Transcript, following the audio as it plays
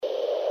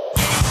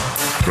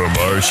From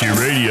RC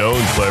Radio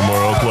in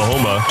Claremore,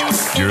 Oklahoma,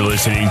 you're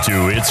listening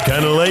to It's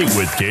Kinda Late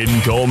with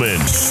Caden Coleman.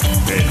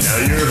 And now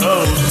your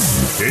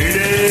host,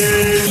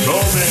 Caden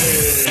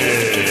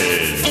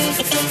Coleman.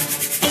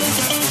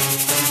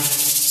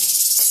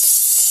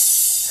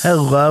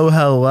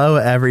 Hello,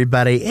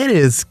 everybody. It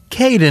is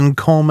Caden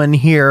Coleman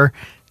here.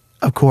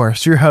 Of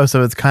course, your host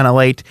of It's Kinda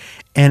Late.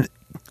 And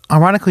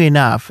ironically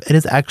enough, it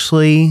is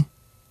actually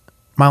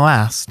my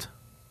last.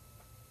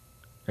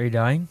 Are you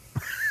dying?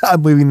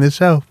 I'm leaving the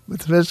show.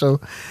 It's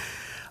official.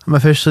 I'm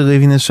officially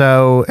leaving the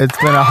show. It's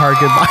been a hard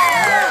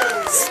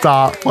goodbye.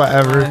 Stop,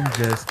 whatever. I'm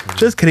just kidding.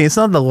 Just kidding. It's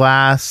not the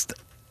last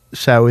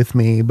show with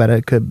me, but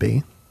it could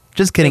be.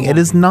 Just kidding. It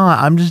is not.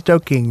 I'm just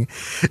joking.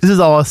 This is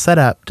all a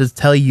setup to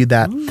tell you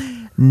that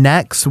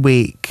next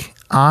week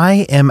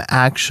I am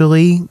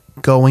actually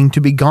going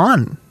to be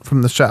gone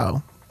from the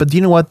show. But do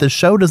you know what? The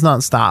show does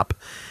not stop.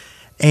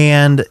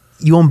 And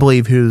you won't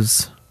believe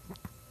who's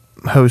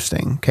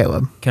hosting,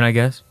 Caleb. Can I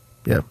guess?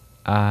 Yeah.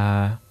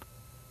 Can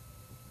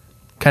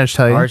I just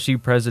tell you?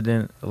 RC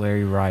President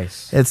Larry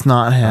Rice. It's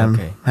not him.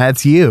 Okay.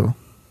 That's you.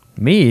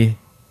 Me?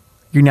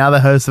 You're now the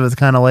host of It's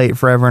Kinda Late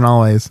forever and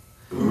always.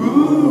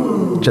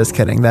 Just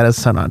kidding. That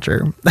is so not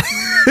true.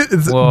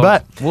 Well,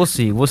 but we'll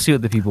see. We'll see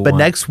what the people But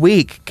want. next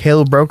week,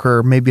 Caleb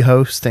Broker may be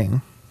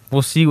hosting.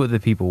 We'll see what the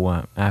people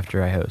want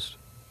after I host.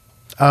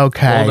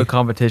 Okay. Hold the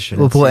competition.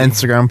 We'll and pull an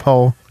see. Instagram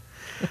poll.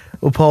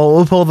 We'll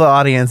pull the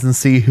audience and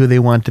see who they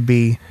want to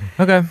be.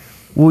 Okay.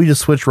 Will we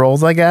just switch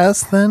roles, I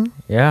guess, then?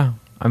 Yeah.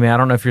 I mean, I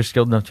don't know if you're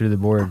skilled enough to do the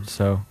board,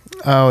 so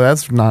Oh,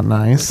 that's not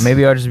nice.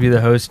 maybe I'll just be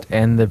the host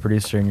and the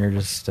producer, and you're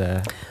just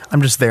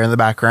I'm just there in the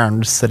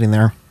background, just sitting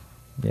there,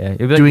 yeah, you'll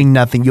be like, doing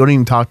nothing. You don't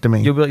even talk to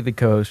me. you'll be like the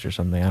co-host or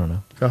something. I don't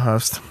know. Go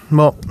host.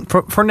 Well,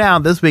 for now,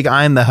 this week,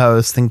 I'm the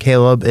host, and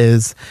Caleb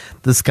is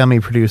the scummy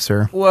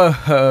producer.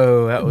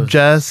 Whoa, that was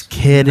Just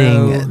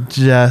kidding. No.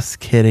 Just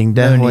kidding.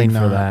 Definitely no need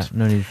not. for that.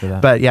 No need for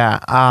that. But yeah,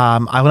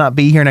 I will not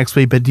be here next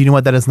week, but do you know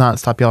what? That does not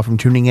stop y'all from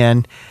tuning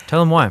in. tell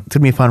them why. It's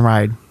going to be a fun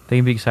ride. They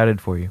can be excited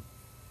for you.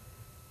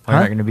 I'm Huh?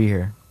 not going to be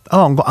here.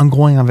 Oh, I'm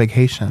going on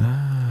vacation.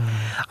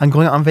 I'm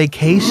going on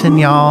vacation,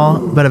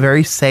 y'all, but a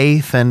very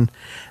safe and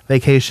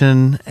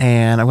vacation,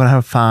 and I'm going to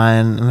have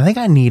fun. And I think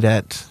I need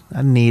it.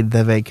 I need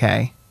the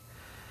vacay.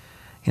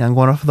 You know, I'm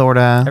going to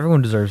Florida.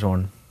 Everyone deserves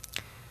one.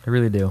 They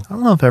really do. I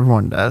don't know if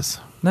everyone does.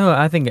 No,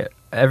 I think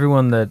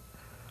everyone that...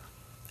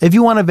 If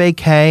you want a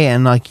vacay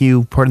and like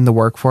you put in the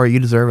work for it, you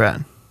deserve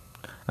it.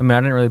 I mean, I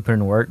didn't really put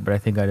in work, but I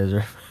think I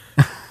deserve...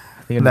 I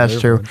think I That's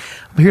deserve true.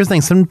 one. But here's the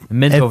thing: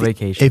 Mental if,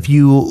 vacation. If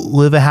you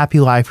live a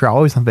happy life, you're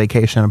always on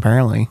vacation.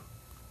 Apparently,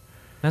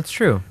 That's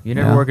true. You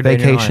never Yeah, work a day in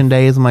your vacation life.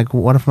 days. I'm like,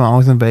 what if I'm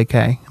always on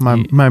vacay?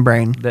 My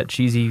brain. That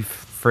cheesy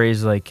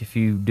phrase, like, if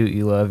you do what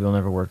you love, you'll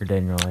never work a day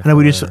in your life. I know or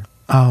we just. whatever.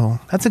 Oh,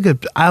 that's a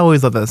good. I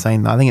always love that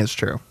saying, though. I think it's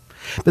true.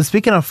 But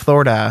speaking of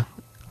Florida,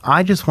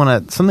 I just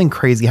want to. Something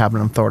crazy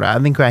happened in Florida. I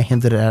think I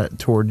hinted at it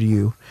toward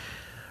you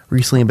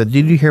recently. But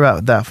did you hear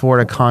about that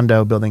Florida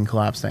condo building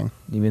collapsing?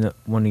 You mean the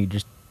one you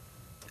just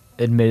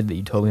admitted that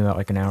you told me about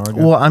like an hour ago?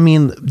 Well, I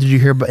mean, did you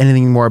hear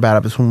anything more about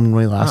it? Because when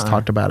we last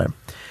talked about it,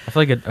 I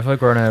feel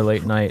like we're on a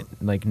late night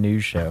like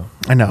news show.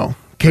 I know.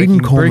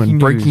 Caden Coleman,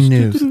 breaking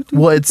news.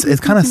 Well, it's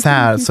kind of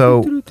sad.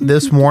 So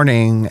this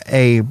morning,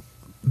 a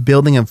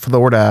building in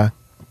Florida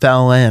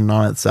fell in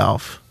on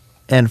itself,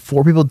 and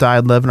 4 people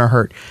died, 11 are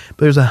hurt. But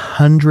there's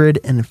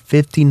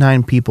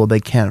 159 people they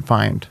can't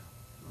find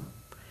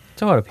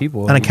It's a lot of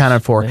people.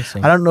 unaccounted for.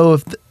 Missing. I don't know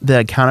if the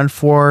accounted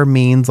for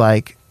means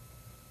like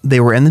they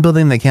were in the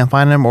building, they can't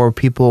find them, or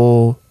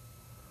people,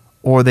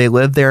 or they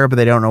live there but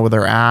they don't know where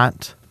they're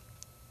at.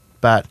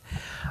 But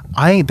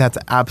I think that's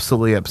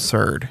absolutely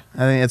absurd. I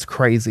think it's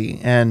crazy.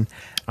 And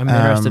I'm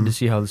interested to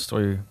see how the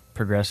story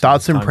progresses.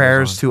 thoughts as and time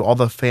prayers goes on. to all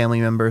the family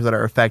members that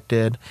are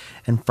affected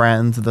and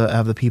friends of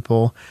the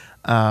people.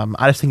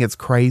 I just think it's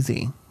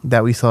crazy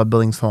that we saw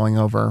buildings falling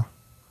over.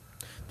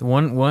 The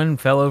one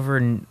fell over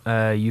in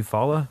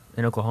Eufaula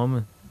in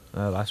Oklahoma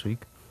last week.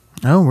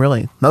 Oh,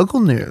 really? Local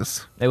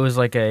news. It was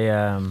like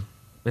the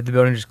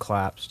building just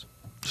collapsed.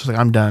 Just like,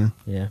 I'm done.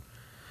 Yeah.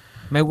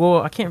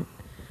 I can't.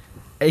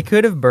 It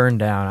could have burned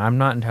down. I'm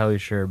not entirely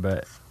sure,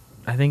 but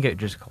I think it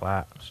just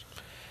collapsed.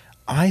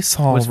 I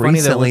saw What's funny,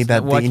 though, recently was-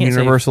 that well, I the can't say-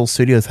 Universal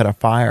Studios had a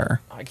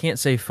fire. I can't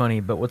say funny,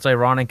 but what's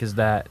ironic is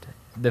that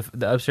the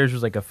upstairs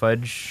was like a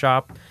fudge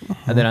shop,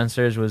 and then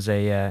downstairs was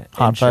a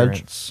Hot fudge.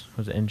 insurance.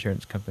 Was an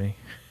insurance company.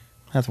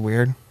 That's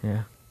weird.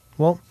 Yeah.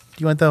 Well, do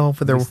you want that?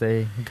 Hopefully At least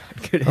they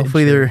got good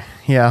hopefully insurance.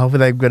 hopefully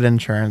they have good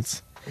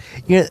insurance.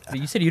 You But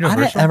you said I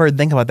Universal. didn't ever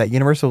think about that.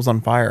 Universal was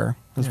on fire.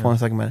 Just Yeah. one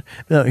second.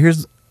 No,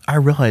 I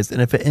realized,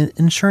 and if an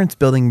insurance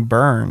building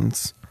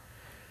burns,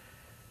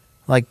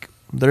 like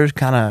they're just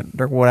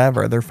they're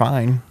whatever. They're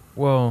fine.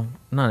 Well,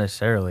 not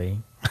necessarily.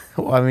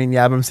 Well, I mean,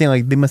 yeah, but I'm saying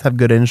like they must have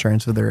good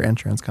insurance with their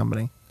insurance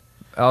company.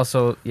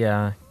 Also,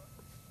 yeah.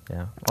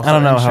 Also, I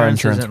don't know how isn't,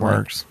 insurance like-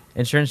 works.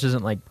 insurance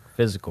isn't like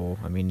physical.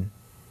 I mean,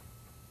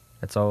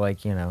 it's all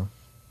like, in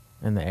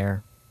the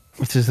air.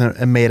 It's just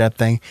a made up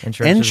thing. Insurance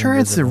isn't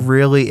Insurance visible.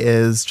 really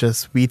is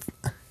just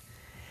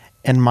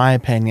in my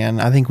opinion,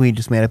 I think we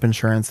just made up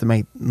insurance to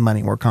make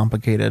money more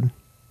complicated.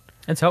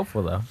 It's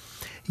helpful though.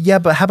 Yeah,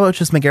 but how about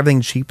just make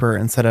everything cheaper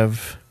instead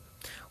of...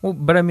 Well,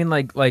 but I mean,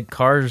 like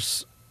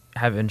cars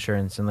have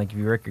insurance, and like if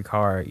you wreck your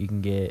car, you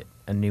can get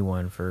a new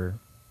one for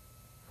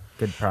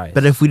good price.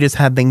 But if we just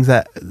had things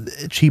that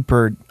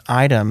cheaper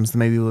items,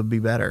 maybe it would be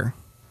better.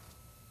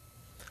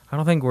 I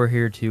don't think we're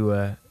here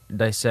to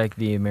dissect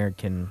the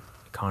American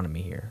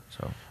economy here.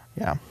 So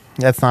Yeah,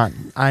 that's not...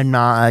 I'm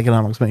not an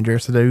economics major,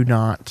 so do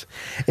not...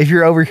 If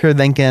you're over here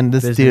thinking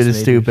this Business dude is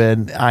majors.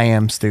 stupid, I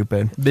am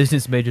stupid.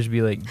 business majors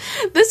be like,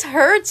 This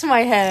hurts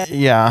my head.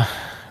 Yeah.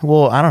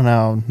 Well, I don't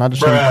know.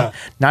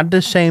 Not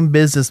to shame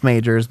business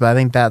majors, but I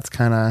think that's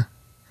kind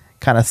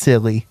of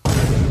silly.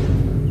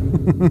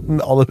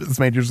 All of business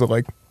majors are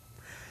like...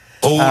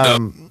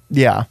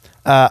 Yeah.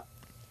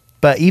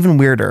 But even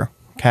weirder,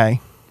 okay?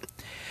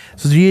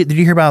 So did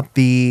you hear about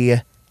the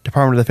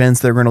Department of Defense?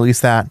 They're going to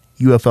release that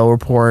UFO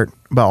report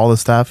about all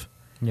this stuff.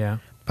 yeah.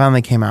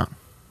 Finally came out.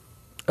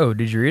 Oh,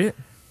 did you read it?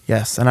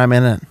 Yes, and I'm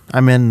in it.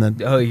 I'm in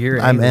the... Oh, you're.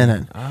 I'm in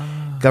alien. it.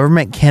 Ah.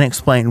 Government can't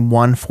explain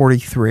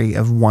 143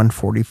 of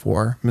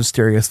 144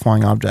 mysterious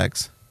flying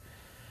objects.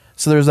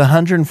 So there's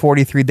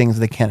 143 things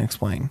they can't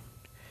explain.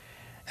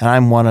 And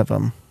I'm one of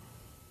them.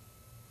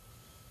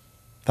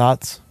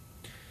 Thoughts?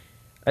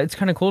 It's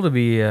kind of cool to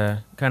be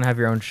kind of have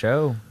your own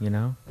show, you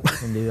know,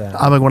 and do that.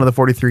 I'm like one of the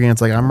 43 and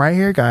it's like, I'm right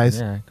here, guys.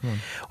 Yeah, come on.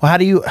 Well, how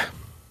do you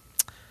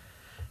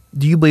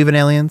believe in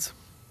aliens?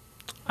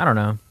 I don't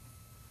know.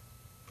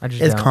 I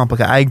just It's don't.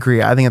 complicated. I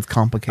agree. I think it's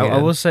complicated. I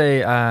will say,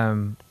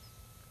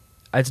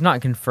 it's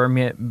not confirmed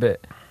yet,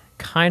 but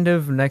kind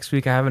of next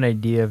week I have an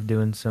idea of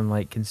doing some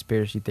like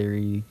conspiracy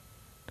theory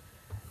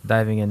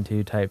diving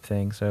into type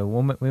thing. So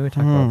we would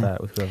talk about that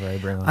with whoever I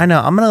bring on. I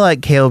know. I'm going to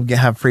let Caleb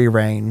have free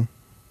reign.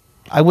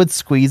 I would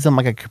squeeze him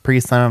like a Capri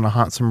Sun on a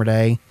hot summer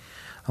day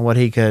on what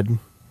he could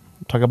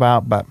talk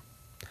about, but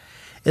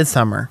it's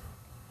summer.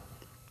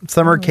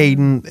 Summer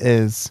Caden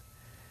is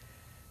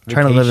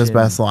trying to live his Vacation.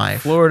 best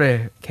life.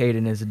 Florida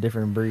Caden is a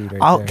different breed.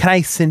 Right there. Can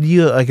I send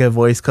you like a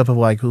voice clip of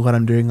like what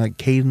I'm doing, like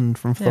Caden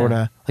from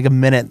Florida, like a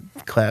minute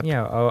clip?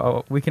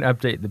 Yeah, we can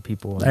update the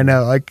people. I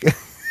know, like I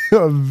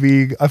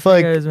feel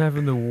like, guys, I'm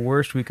having the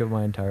worst week of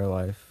my entire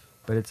life,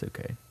 but it's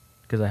okay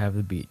because I have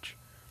the beach,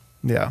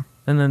 yeah.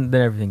 and then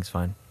everything's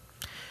fine.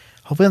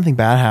 Hopefully nothing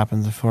bad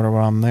happens in Florida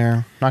while I'm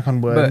there. Knock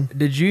on wood. But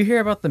did you hear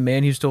about the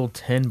man who stole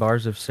 10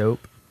 bars of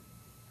soap?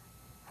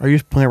 Are you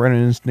just playing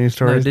random news No,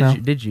 stories now?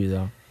 did you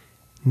though?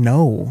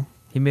 No.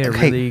 He made a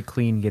Okay. really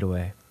clean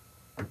getaway.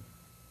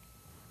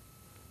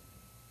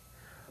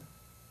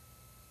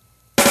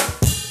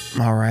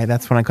 All right,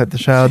 that's when I quit the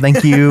show.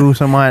 Thank you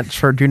so much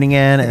for tuning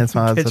in. And it's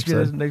my last Catch you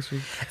guys episode. next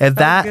week. If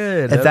that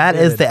good. if That that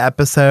was is good. the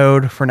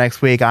episode for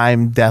next week,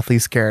 I'm deathly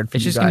scared for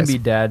It's you just guys. gonna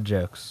be dad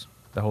jokes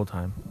the whole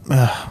time.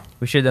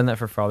 We should have done that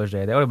for Father's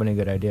Day. That would have been a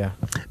good idea.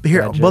 But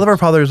here, Dad both of our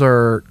jokes. fathers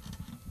are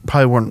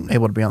probably weren't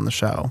able to be on the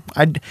show.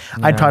 I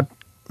Yeah. taught,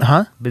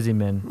 huh? Busy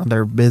men.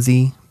 They're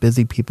busy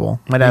people.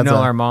 My You dad's know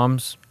a- our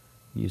moms.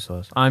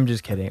 Useless. I'm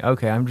just kidding.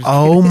 Okay, I'm just.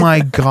 Oh kidding. my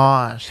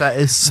gosh, that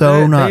is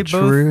so not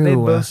true. They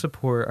both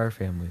support our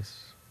families.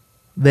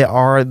 They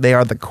are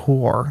the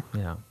core.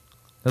 Yeah.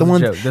 The That was a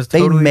ones joke. That's they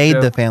totally a made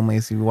the joke.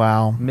 families.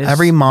 Wow. Miss-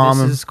 Every mom.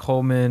 Mrs.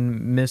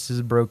 Coleman,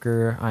 Mrs.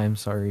 Broker, I am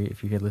sorry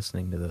if you're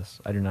listening to this.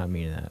 I do not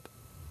mean that.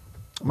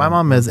 My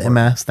mom is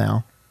MS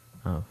now.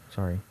 Oh,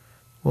 sorry.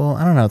 Well,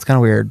 I don't know. It's kind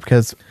of weird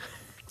because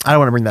I don't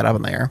want to bring that up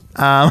in the air.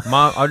 Mom,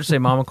 I'll just say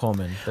Mama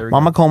Coleman. There we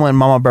Mama go. Coleman,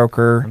 Mama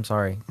Broker. I'm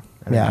sorry.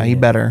 I didn't Yeah, mean you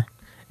it. better.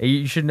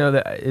 You should know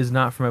that is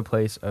not from a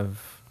place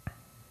of,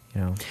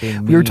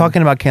 being We were mean.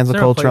 talking about cancel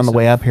It's from a culture on the place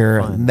way of up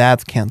here. fun.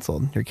 That's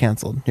canceled. You're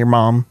canceled. Your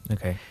mom.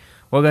 Okay.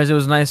 Well, guys, it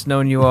was nice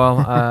knowing you all.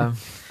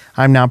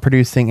 I'm now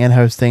producing and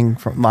hosting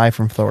live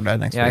from Florida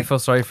next Yeah, I week. feel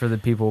sorry for the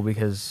people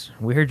because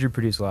we heard you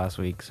produce last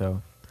week.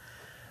 So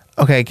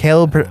Okay,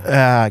 Caleb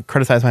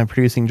criticized my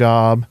producing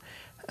job.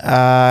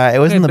 It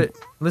wasn't but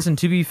listen,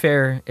 to be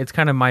fair, it's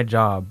kind of my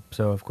job.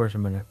 So of course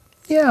I'm gonna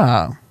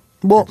yeah.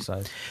 Well,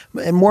 criticize.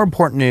 and more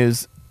important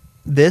news,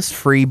 this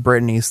Free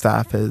Britney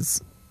stuff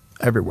is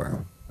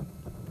everywhere.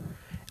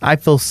 I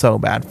feel so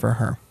bad for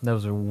her. That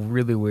was a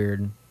really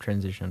weird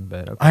transition,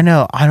 but okay. I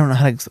know. I don't know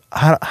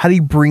how do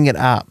you bring it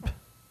up?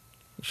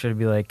 Should it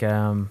be like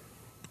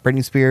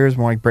Britney Spears,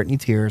 more like Britney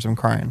Tears. I'm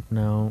crying.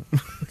 no?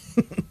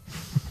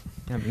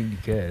 I mean, you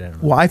could. I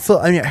don't know. Well, here's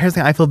the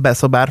thing. I feel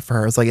so bad for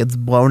her. It's like it's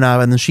blown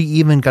up, and then she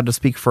even got to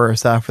speak for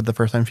herself for the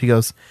first time. She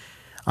goes,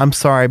 "I'm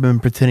sorry, I've been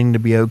pretending to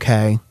be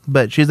okay,"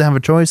 but she doesn't have a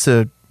choice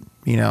to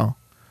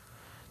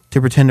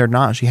pretend or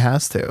not. She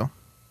has to.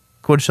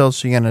 What else is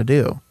she gonna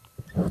do?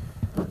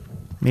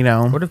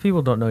 What if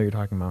people don't know what you're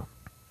talking about?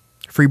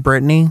 Free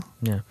Britney.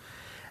 Yeah,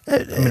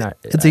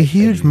 It's a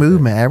huge do, but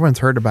movement. Everyone's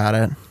heard about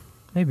it.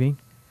 maybe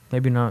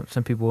not.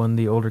 Some people in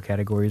the older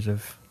categories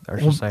of our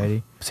Well,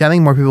 society. See, I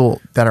think more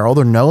people that are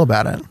older know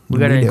about it. We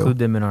than got to do. include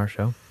them in our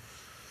show.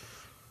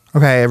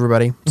 Okay,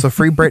 everybody. So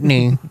Free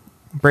Britney.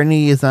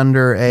 Britney is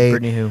under a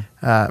Britney who?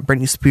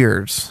 Britney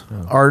Spears,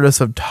 Oh.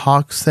 artist of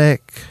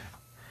Toxic.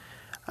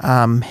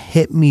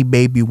 Hit Me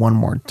Baby One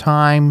More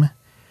Time.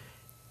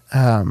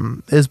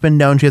 It's been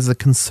known she has a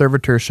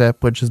conservatorship,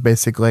 which is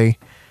basically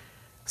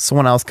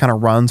someone else kind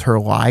of runs her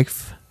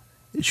life.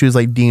 She was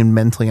like deemed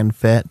mentally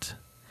unfit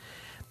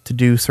to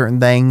do certain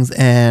things.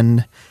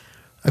 And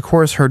of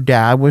course, her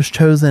dad was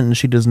chosen, and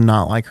she does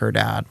not like her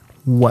dad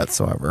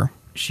whatsoever.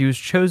 She was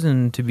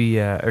chosen to be,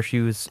 or she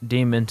was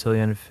deemed mentally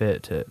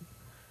unfit to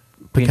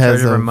be in Because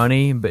charge of her of-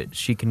 money, but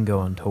she can go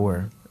on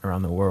tour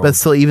around the world. But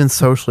still, even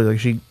socially, like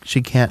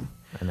she can't,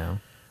 I know.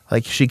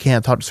 like she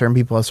can't talk to certain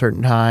people at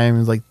certain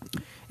times. Like,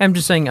 I'm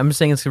just saying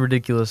it's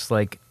ridiculous,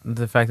 like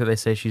the fact that they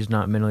say she's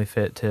not mentally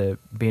fit to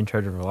be in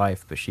charge of her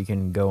life, but she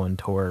can go on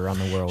tour around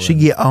the world. she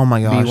and get, oh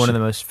my gosh. be one of the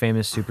most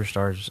famous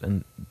superstars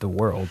in the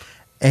world.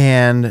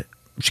 And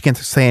she can't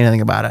say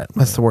anything about it.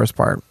 That's the worst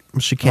part.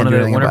 She can't do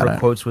anything One of about her it.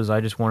 quotes was,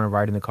 "I just want to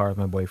ride in the car with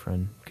my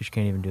boyfriend," because she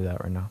can't even do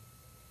that right now.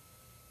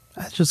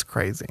 That's just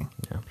crazy.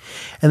 Yeah.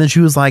 And then she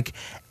was like,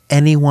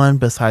 anyone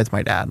besides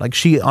my dad. Like,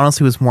 she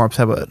honestly was more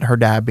upset about her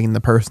dad being the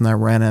person that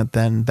ran it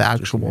than the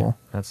actual.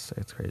 It's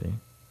crazy.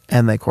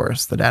 And of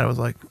course, the dad was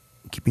like,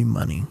 give me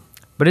money.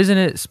 But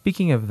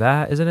speaking of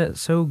that, isn't it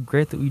so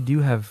great that we do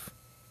have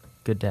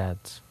good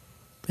dads?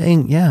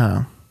 And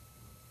yeah.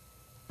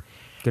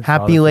 Good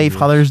Happy father late figures.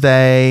 Father's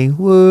Day.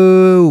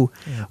 Woo.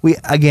 Yeah. We,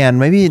 again,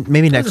 maybe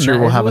next year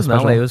we'll have a It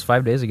special. was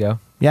 5 days ago.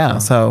 Yeah.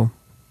 So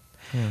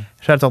Yeah.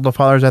 shout out to all the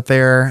fathers out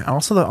there. And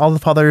also all the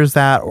fathers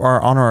that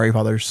are honorary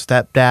fathers,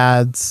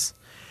 stepdads,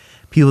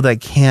 people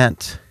that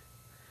can't,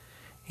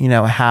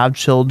 have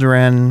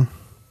children.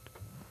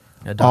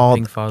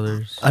 Adopting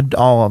fathers.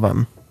 All of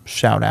them.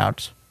 Shout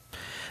out.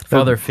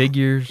 Father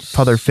figures.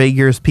 Father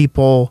figures,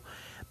 people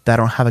that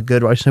don't have a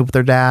good relationship with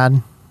their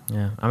dad.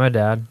 Yeah. I'm a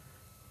dad.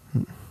 I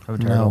have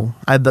a turtle. No.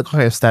 I look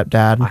like a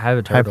stepdad. I have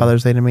a Happy turtle.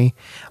 Father's Day to me.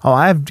 Oh,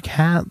 I have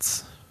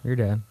cats. Your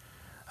dad.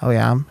 Oh,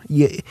 yeah.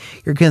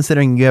 You're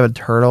considering you have a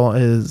turtle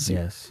is...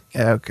 Yes.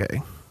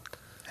 Okay.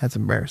 That's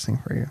embarrassing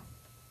for you.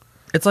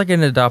 It's like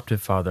an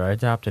adoptive father. I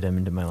adopted him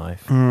into my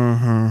life.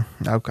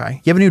 Mm-hmm.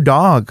 Okay. You have a new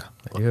dog.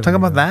 I do have Talk a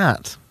new about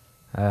dog. that.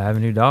 I have a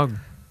new dog.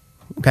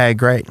 Okay,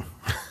 great.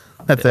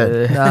 That's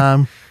it.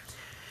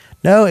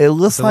 No, it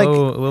looks It's a like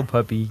little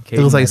puppy. it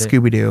looks like Katie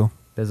met Scooby-Doo.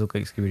 Does look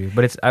like Scooby-Doo,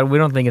 but we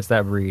don't think it's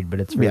that breed, but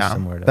it's very Yeah,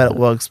 similar to but that. it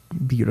looks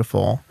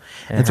beautiful.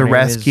 And It's her a name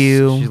is-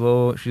 rescue. She's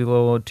a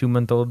little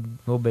 2-month-old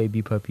little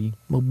baby puppy.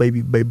 Little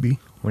baby.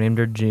 We named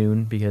her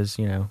June because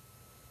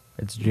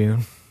it's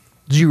June.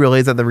 Did you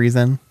realize that the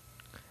reason?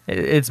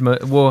 It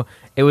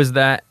was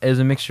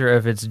a mixture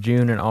of it's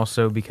June and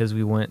also because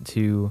we went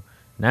to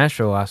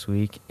Nashville last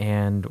week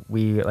and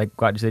we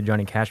got to the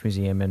Johnny Cash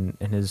Museum and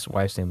his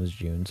wife's name was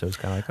June, so it's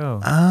kind of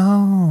like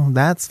Oh,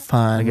 that's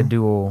fun. like a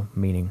dual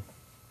meaning.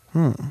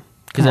 Because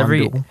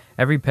Because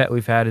every pet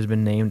we've had has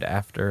been named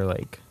after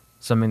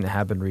something that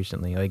happened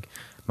recently. Like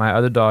my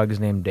other dog is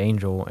named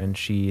Angel, and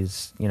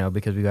she's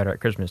because we got her at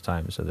Christmas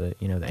time, so the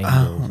angels.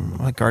 and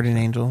like guardian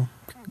angel,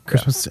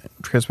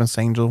 Christmas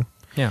angel.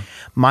 yeah,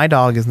 My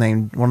dog is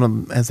named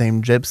named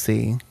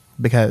Gypsy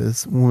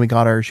because when we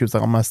got her, she was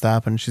all messed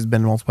up and she's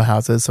been in multiple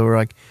houses. So we're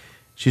like,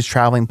 she's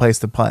traveling place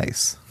to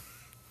place.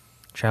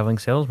 traveling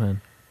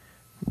salesman.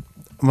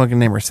 I'm gonna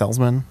name her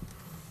Salesman.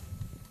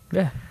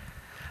 Yeah,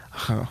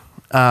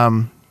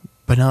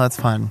 But no, that's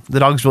fun. The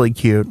dog's really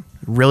cute,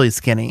 really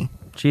skinny.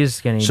 she is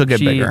skinny. She'll get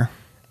bigger.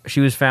 She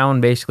was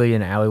found basically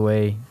in an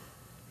alleyway.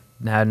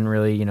 Hadn't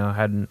really,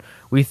 hadn't.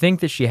 We think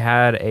that she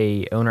had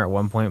a owner at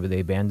one point, but they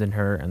abandoned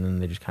her, and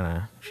then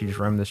she just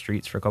roamed the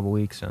streets for a couple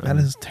weeks. And That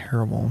is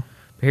terrible.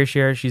 But here she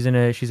is. She's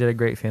at a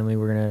great family.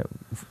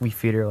 We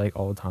feed her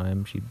all the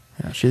time.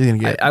 Yeah, she's gonna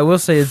get. I will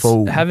say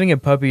full. having a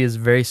puppy is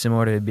very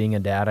similar to being a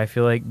dad. I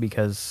feel like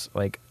because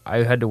I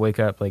had to wake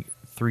up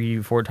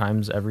 3-4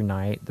 times every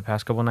night the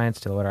past couple nights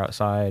to let her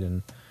outside,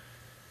 and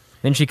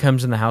then she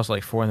comes in the house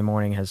at 4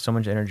 a.m, has so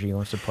much energy,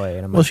 wants to play.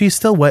 And I'm Well, she's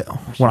still wet.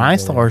 When I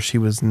still saw her, she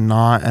was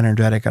not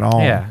energetic at all.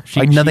 Yeah,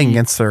 nothing she-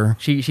 against her.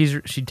 she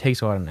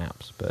takes a lot of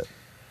naps, but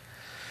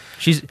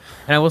and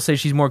I will say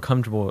she's more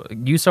comfortable.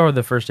 You saw her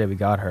the first day we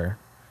got her.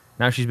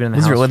 Now she's been in the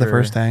Was it house. really the for-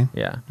 first day?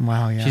 Yeah.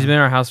 Wow, yeah. She's been in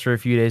our house for a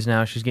few days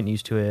now. She's getting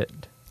used to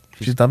it.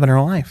 She's loving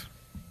her life.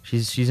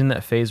 She's in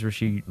that phase where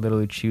she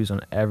literally chews on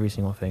every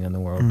single thing in the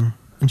world. And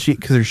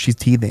because she's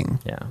teething.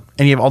 Yeah.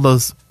 And you have all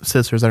those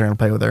sisters that are gonna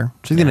play with her.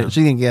 She's Yeah.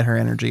 gonna get her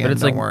energy. But in,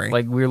 it's don't worry.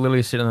 like we were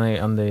literally sitting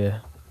on the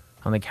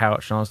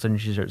couch, and all of a sudden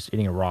she starts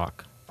eating a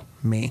rock.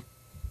 me.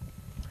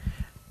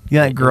 You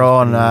know that It girl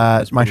was on pretty- My it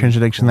was Strange pretty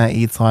Addiction cool. that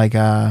eats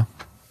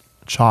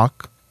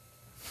chalk.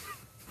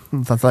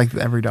 That's like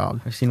every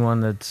dog. I've seen one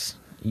that's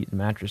eating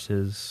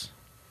mattresses.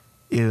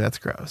 Ew, that's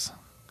gross.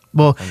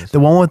 Well, Kinda the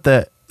one with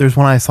there's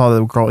one I saw that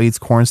the girl eats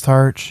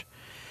cornstarch,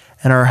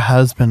 and her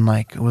husband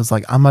was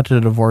like, "I'm about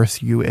to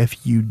divorce you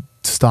if you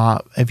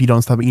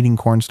don't stop eating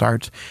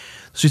cornstarch."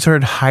 So she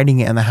started hiding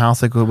it in the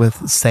house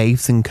with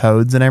safes and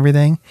codes and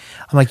everything.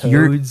 I'm like,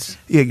 Codes?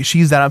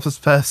 she's that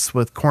obsessed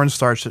with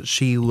cornstarch that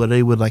she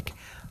literally would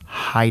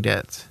hide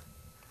it.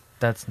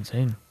 That's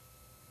insane.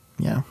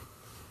 Yeah.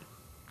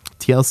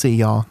 TLC,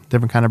 y'all.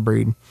 Different kind of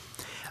breed.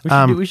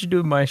 We should do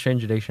a My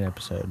Strange Addiction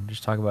episode.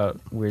 Just talk about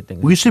weird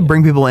things. We should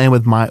bring people in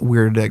with my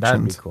weird That'd be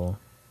addictions. cool.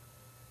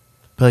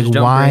 Like, Just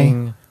don't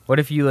why? what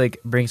if you like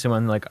bring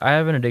someone like I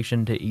have an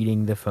addiction to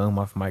eating the foam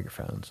off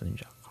microphones and you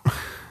just,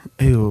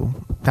 Ew,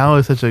 that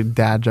was such a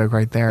dad joke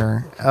right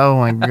there. Oh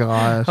my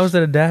gosh. how is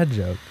that a dad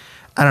joke?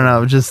 I don't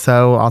know, just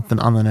so often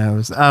on the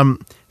nose.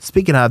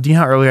 Speaking of, do you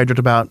know how earlier I joked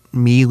about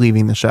me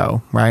leaving the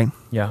show, right?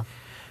 Yeah.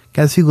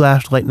 Guess who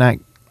left late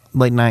night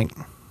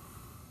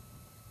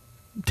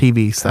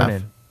TV stuff?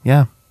 Conan.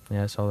 Yeah.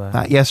 Yeah, I saw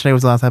that. Yesterday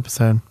was the last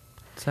episode.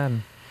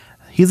 Sad.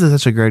 He's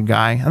such a good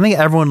guy. I think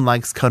everyone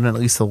likes Conan at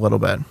least a little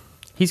bit.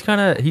 He's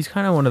kind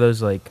of one of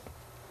those like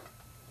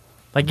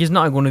he's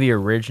not like one of the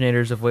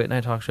originators of late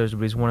night talk shows,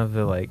 but he's one of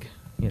the like,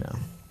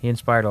 he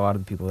inspired a lot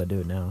of the people that do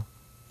it now,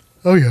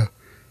 Oh yeah.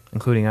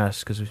 including us,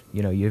 because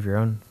you have your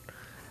own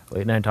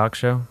late night talk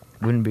show.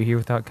 Wouldn't be here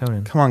without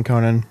Conan. Come on,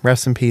 Conan.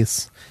 Rest in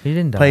peace. He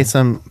didn't die. Play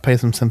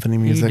some symphony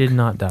music. He did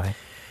not die.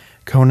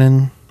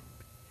 Conan,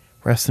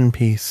 rest in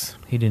peace.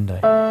 He didn't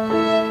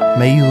die.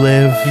 May you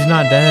live He's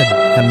not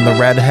dead. in the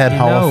Redhead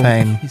Hall of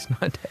Fame. He's not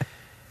dead.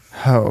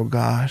 Oh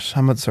gosh,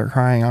 I'm gonna start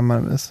crying. I'm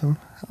gonna miss him.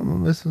 I'm gonna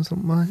miss him so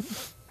much.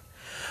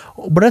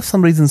 What if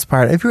somebody's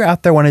inspired? If you're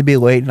out there wanting to be a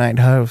late night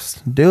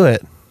host, do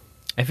it,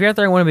 If you're out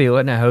there and want to be a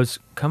late night host,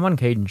 come on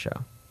Caden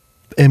Show.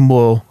 and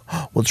we'll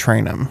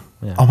train them.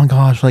 Yeah. Oh my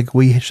gosh, like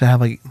we should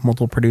have like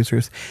multiple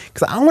producers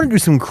because I want to do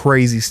some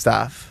crazy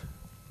stuff,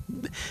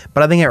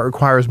 but I think it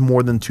requires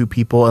more than 2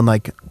 people and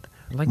like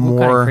Like what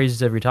kind of crazy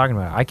stuff are you talking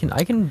about? I can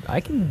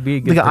be a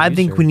good. Like, I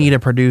think we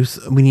producer,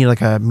 need but- we need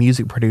like a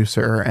music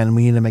producer, and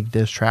we need to make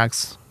diss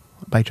tracks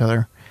by each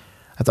other.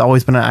 That's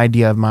always been an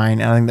idea of mine,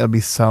 and I think that would be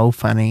so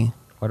funny.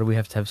 Why do we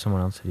have to have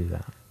someone else to do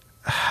that?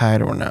 I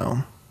don't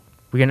know.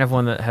 We can have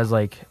one that has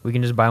like we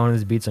can just buy one of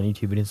these beats on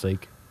YouTube and it's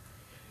like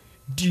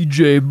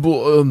DJ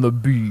Boy on the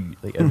beat,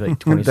 like every like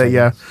 20 seconds.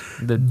 Yeah.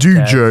 The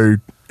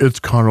DJ, it's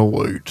kind of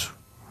late.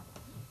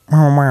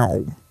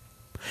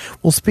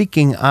 Well,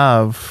 speaking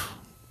of,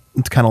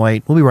 it's kind of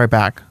late. We'll be right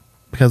back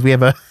because we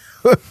have a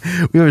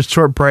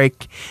short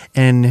break,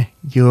 and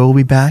you'll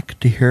be back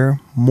to hear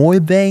more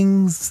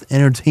things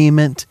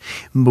entertainment,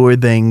 more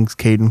things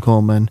Caden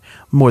Coleman,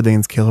 more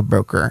things Caleb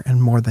Broker,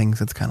 and more things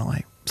It's Kind of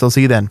Late. So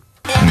see you then.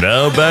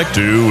 Now back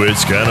to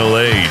It's Kinda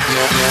Late.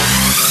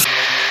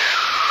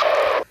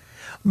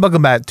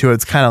 Welcome back to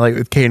It's Kind of Late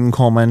with Caden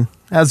Coleman.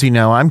 As you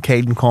know, I'm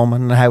Caden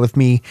Coleman, and I have with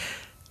me,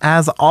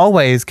 as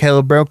always,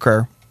 Caleb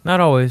Broker. Not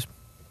always.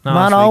 Not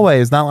last week.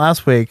 always, not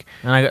last week.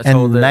 And I got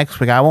told And that next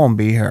week I won't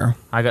be here.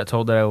 I got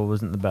told that I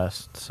wasn't the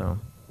best. So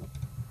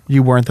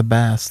You weren't the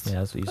best. yeah,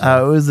 that's what you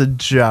said. It was a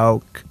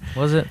joke.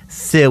 Was it?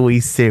 Silly.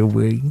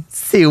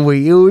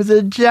 It was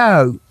a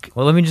joke.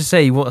 Well, let me just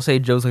say, you won't say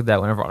jokes like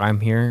that whenever I'm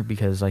here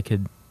because I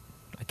could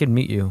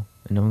meet you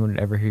and no one would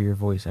ever hear your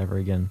voice ever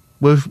again.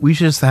 We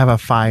should just have a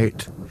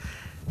fight,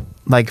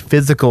 like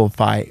physical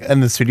fight in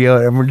the studio,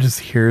 and we're just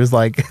here's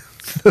like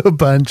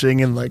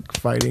punching and like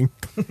fighting.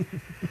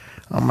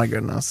 Oh my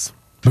goodness.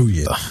 Oh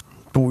yeah.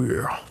 Oh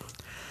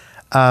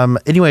yeah.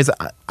 Anyways,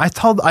 I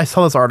saw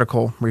this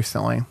article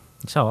recently. You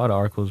saw a lot of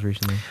articles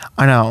recently.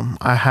 I know.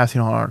 I have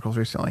seen a lot of articles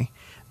recently.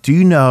 Do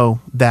you know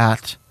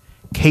that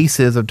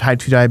cases of type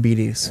 2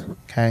 diabetes,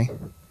 okay,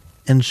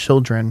 in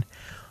children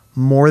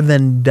more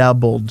than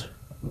doubled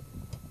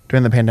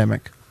during the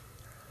pandemic?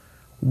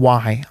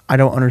 Why? I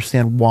don't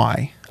understand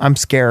why. I'm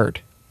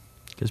scared.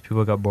 Because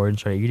people got bored and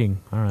started eating.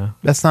 I don't know.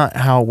 That's not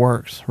how it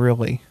works,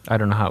 really. I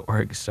don't know how it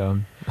works. So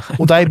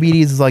Well,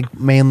 diabetes is like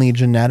mainly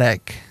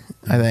genetic,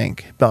 I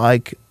think. But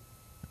like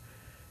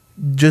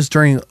just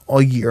during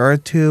a year or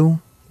two,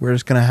 we're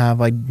just going to have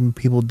like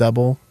people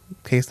double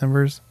case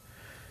numbers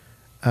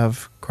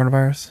of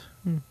coronavirus.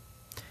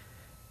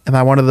 Am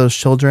I one of those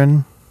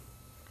children?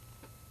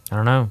 I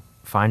don't know.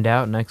 Find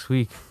out next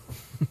week.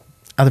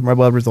 I think my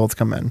blood results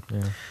come in.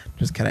 Yeah.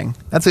 Just kidding.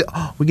 That's it.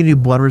 Oh, we can do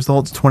blood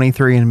results.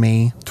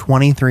 23andMe.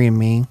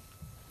 23andMe.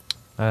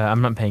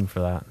 I'm not paying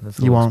for that. That's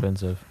a You little won't?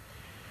 expensive.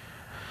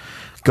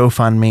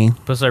 GoFundMe.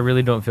 Plus, I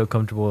really don't feel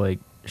comfortable like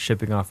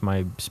shipping off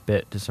my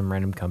spit to some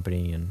random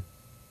company and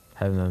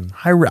having them.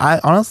 I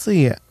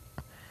honestly,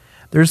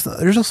 there's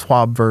a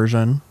swab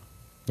version.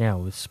 Yeah,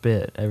 with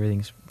spit,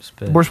 everything's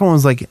spit. The worst one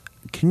was like,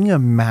 can you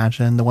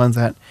imagine the ones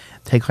that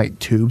take like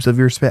tubes of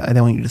your spit? Like,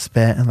 they want you to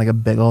spit in like a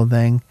big old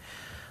thing.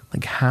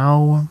 Like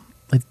how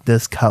like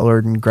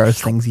discolored and gross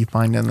things you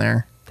find in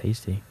there.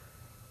 Tasty.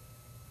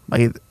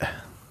 Like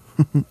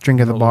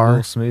drink at the Little bar.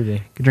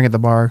 smoothie. Drink at the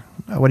bar.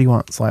 What do you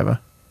want, saliva?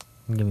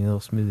 Give me a little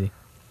smoothie.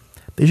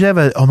 They should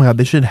have oh my god,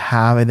 they should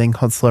have a thing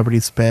called Celebrity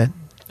Spit.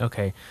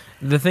 Okay.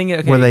 The thing,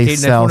 okay, Where they Caden,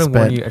 sell I just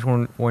spit. just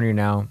want to warn you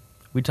now.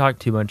 We talk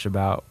too much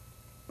about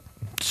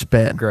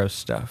Spit. gross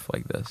stuff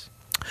like this.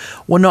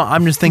 Well, no,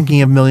 I'm just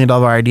thinking of $1 million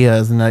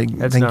ideas, and I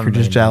That's think not you're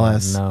just me,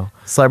 jealous. No,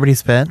 Celebrity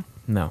Spit?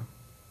 no.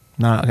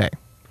 No, okay.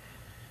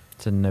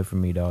 It's a no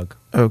from me, dog.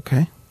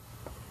 Okay.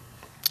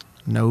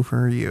 No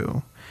for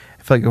you.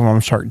 I feel like if I'm on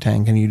Shark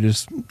Tank and you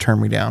just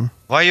turn me down.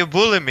 Why you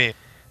bully me?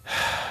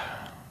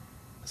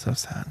 So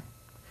sad.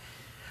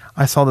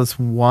 I saw this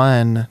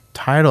one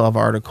title of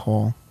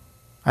article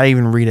I didn't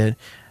even read it.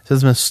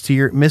 It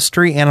says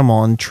mystery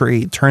animal and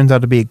tree turns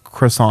out to be a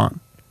croissant.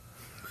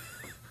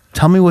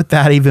 Tell me what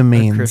that even A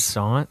means.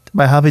 croissant?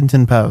 By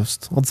Huffington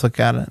Post. Let's look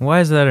at it. Why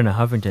is that in a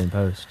Huffington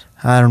Post?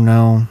 I don't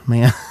know,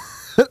 man.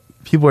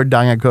 People are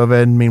dying of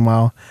COVID.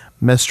 Meanwhile,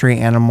 mystery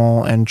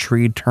animal and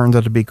tree turns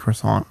out to be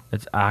croissant.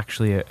 It's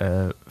actually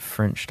a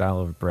French style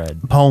of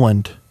bread.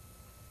 Poland.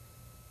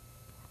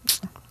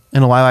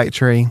 In a lilac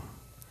tree.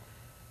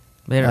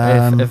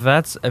 Man, if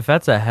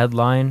that's a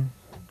headline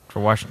for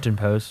Washington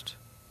Post,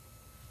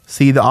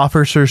 See, the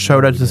officers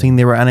showed up to the scene.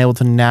 They were unable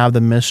to nab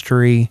the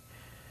mystery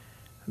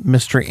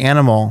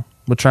animal,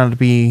 which turned out to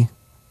be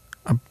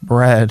a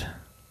bread.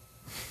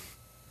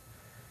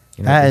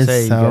 you That they is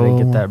say you gotta so-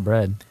 get that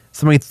bread.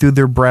 Somebody threw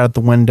their bread out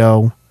the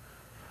window.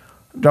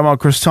 Talking about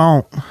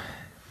croissant.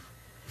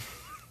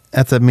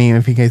 That's a meme,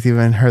 if you guys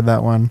even heard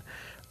that one.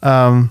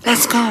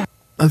 Let's go.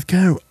 Let's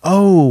go.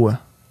 Oh.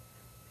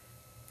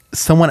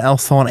 Someone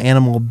else saw an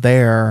animal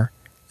there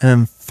and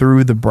then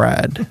threw the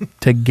bread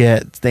to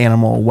get the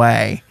animal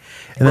away.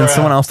 And then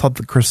someone else thought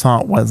the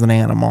croissant was an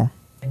animal.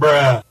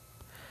 Bruh.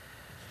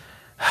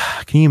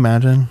 Can you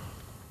imagine?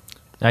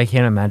 I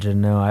can't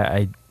imagine. No,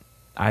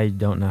 I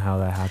don't know how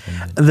that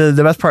happened.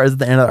 The best part is at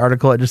the end of the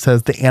article, it just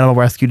says the animal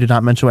rescue did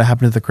not mention what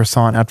happened to the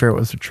croissant after it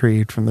was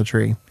retrieved from the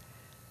tree.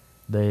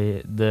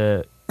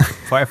 The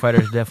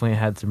firefighters definitely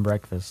had some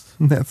breakfast.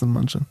 That's a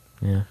mention.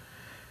 Yeah.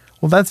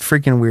 Well, that's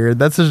freaking weird.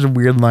 That's such a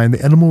weird line.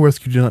 The animal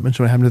rescue did not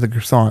mention what happened to the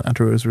croissant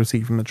after it was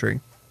received from the tree.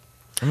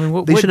 I mean,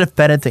 what They should have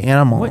fed it to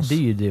animals. What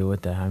do you do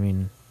with that? I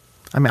mean,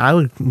 I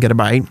would get a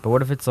bite. but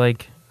what if it's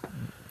like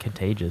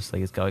contagious?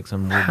 Like it's got like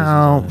some weird disease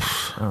How? on it?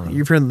 I don't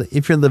know.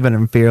 If you're living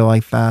in fear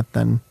like that,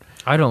 then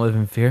I don't live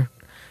in fear.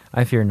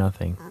 I fear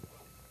nothing.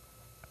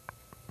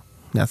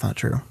 that's not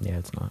true. Yeah,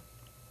 it's not.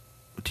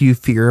 Do you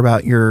fear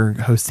about your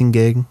hosting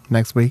gig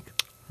next week?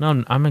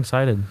 No, I'm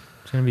excited.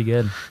 It's gonna be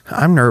good.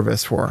 I'm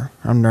nervous.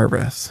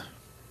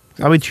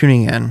 I'll be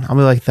tuning in. I'll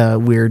be like the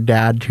weird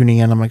dad tuning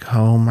in. I'm like,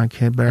 oh, my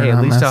kid better Hey, not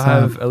at least mess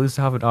I'll up.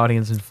 have an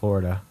audience in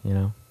Florida. You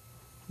know,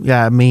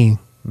 Yeah, me.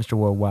 Mr.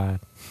 Worldwide.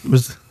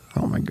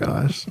 Oh my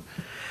gosh.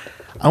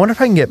 I wonder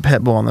if I can get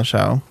Pitbull on the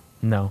show.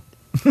 No.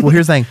 Well,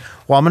 here's the thing.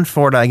 While I'm in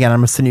Florida again, I'm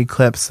gonna send you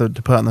clips to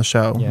put on the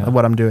show Yeah. of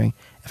what I'm doing.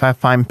 If I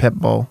find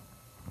Pitbull,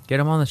 Get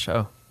him on the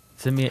show.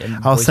 Send me.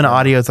 I'll send an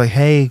audio. It's like,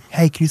 hey,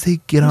 can you say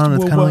get on?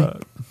 It's kind of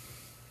like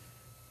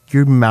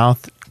your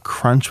mouth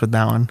crunch with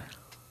that one.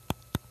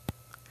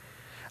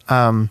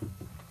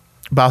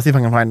 But I'll see if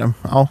I can find him.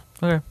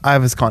 Okay. I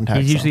have his contact.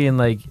 He's so. usually in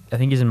I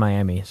think he's in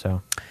Miami.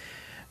 So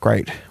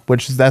Great.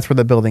 That's where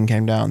the building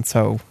came down.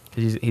 So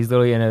he's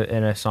literally in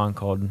a song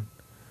called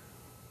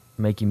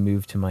 "Make You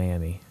Move to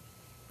Miami."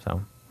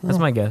 So that's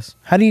my guess.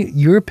 how do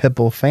you're a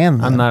Pitbull fan?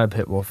 Then. I'm not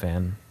a Pitbull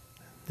fan.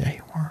 Yeah,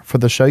 you are. For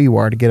the show, you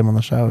are to get him on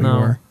the show. You No.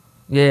 are.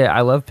 Yeah,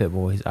 I love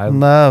Pitbull. I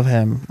Love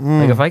him.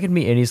 like if I could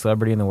meet any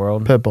celebrity in the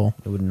world, Pitbull,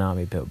 it would not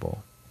be Pitbull.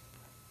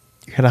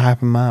 you gotta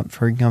hype him up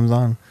before he comes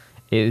on.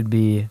 It would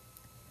be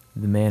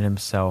the man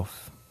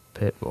himself,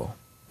 Pitbull.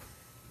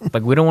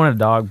 Like we don't want a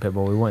dog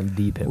Pitbull. We want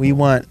the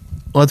Pitbull.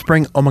 Let's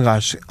bring. Oh my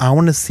gosh, I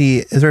want to see.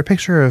 Is there a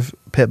picture of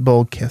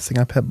Pitbull kissing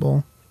a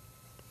Pitbull?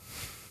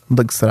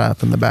 Looks it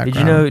up in the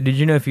background. Did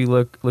you know if you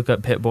look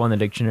up Pitbull in the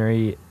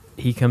dictionary,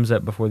 he comes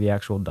up before the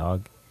actual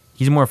dog.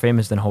 He's more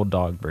famous than whole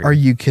dog breed. Are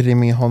you kidding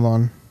me? Hold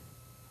on.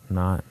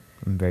 Not.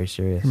 I'm very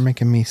serious. You're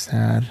making me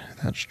sad.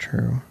 That's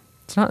true.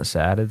 It's not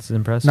sad. It's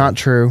impressive. Not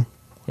true.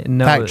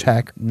 No, Fact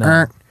check.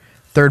 No.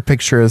 Third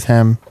picture is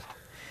him.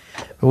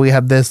 But we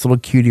have this little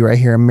cutie right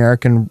here,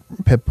 American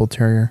Pit Bull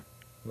Terrier.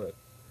 Look.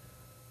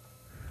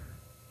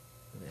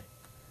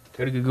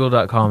 Go to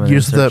Google.com and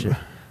Use search the- it.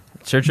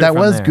 Search it That from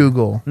was there.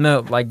 Google. No,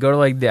 like go to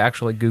like the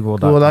actual like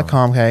Google.com.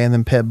 Google.com, okay, and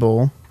then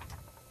Pitbull.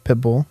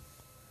 Pitbull.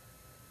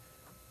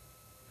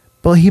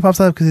 But he pops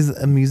up because he's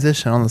a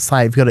musician on the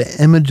site. If you go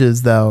to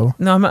images, though,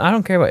 No, I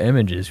don't care about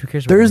images. Who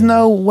cares? About there's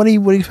no, images? what do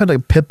you expect,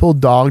 like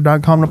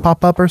pitbulldog.com to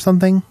pop up or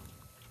something?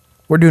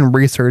 We're doing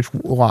research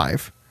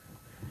live.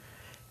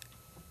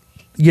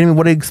 You know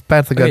what do you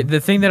expect? Like Okay, a the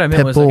thing that I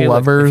meant was Pitbull okay,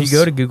 look, if lovers you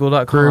go to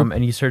Google.com group.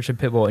 and you search a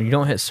Pitbull and you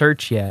don't hit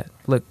search yet,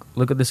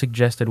 look at the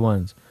suggested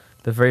ones.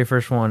 The very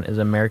first one is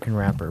American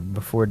rapper,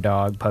 before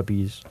dog,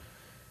 puppies,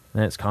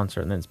 then it's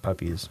concert, and then it's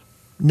puppies.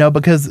 No,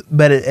 but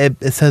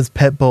it says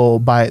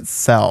Pitbull by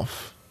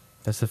itself.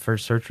 That's the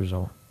first search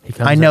result. He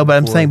comes I know, up but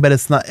I'm before- saying, but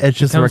it's not. It's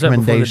he just a comes up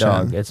before the recommendation.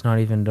 dog. It's not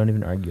even. Don't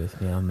even argue with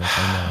me on this.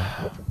 I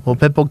know. Well,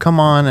 Pitbull, come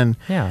on and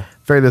Yeah,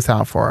 figure this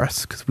out for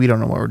us because we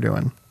don't know what we're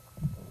doing.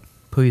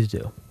 please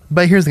do.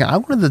 But here's the thing: I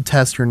wanted to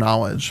test your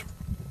knowledge.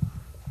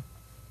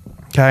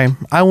 Okay,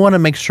 I want to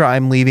make sure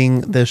I'm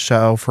leaving this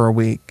show for a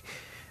week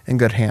in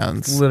good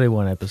hands. Literally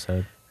one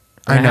episode.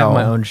 I know have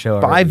my own show,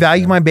 but I already,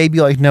 value so- my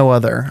baby like no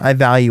other. I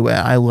value it.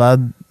 I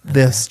love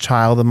this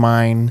child of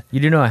mine. You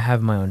do know I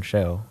have my own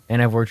show,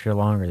 and I've worked here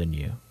longer than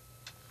you,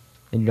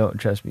 and you don't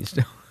trust me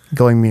still.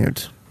 Going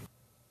mute.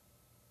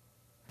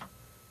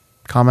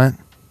 Comment?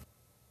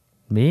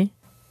 Me?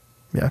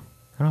 Yeah,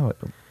 I don't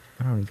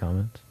have any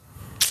comments.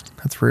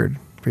 that's rude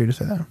for you to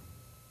say that.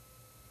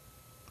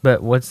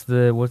 But what's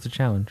the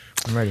challenge?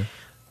 I'm ready.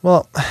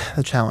 Well,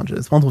 the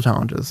challenges, multiple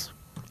challenges.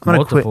 I'm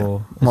gonna quit.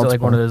 Multiple. Is it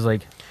like one of those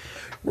like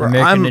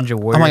American I'm, Ninja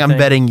Warrior? I'm like, I'm thing?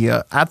 betting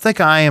you. I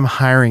think I am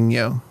hiring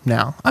you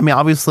now. I mean,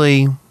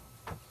 obviously,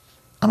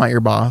 I'm not your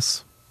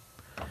boss.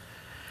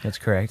 That's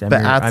correct. I'm,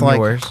 But that's I'm like-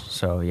 yours.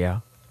 So yeah.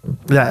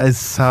 That is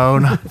so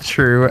not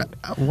true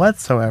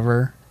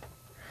whatsoever.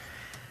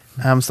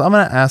 So I'm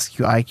going to ask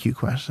you IQ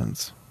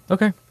questions.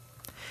 Okay.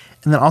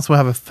 And then also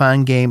have a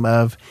fun game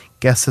of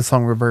guess the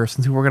song reverse.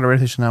 Since we work at a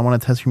radio station, I want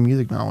to test your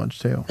music knowledge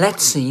too.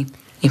 Let's see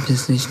if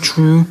this is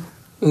true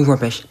or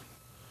rubbish.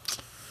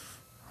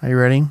 Are you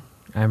ready?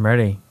 I'm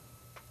ready.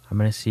 I'm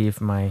gonna see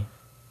if my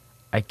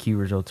IQ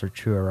results are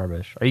true or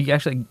rubbish. Are you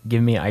actually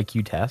giving me an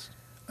IQ test?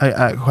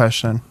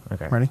 Question.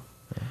 Okay. Ready?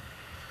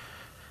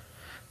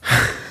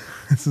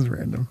 This is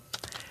random.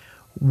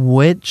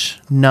 Which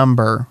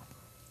number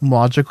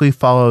logically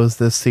follows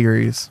this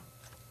series?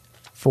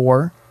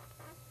 4,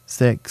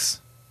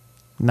 6,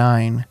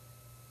 9,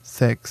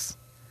 6,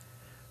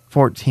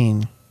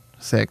 14,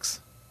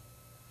 6.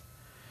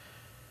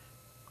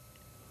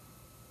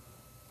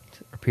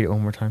 Repeat it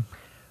one more time.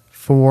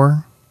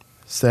 4,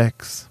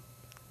 6,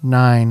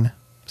 9,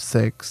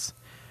 6,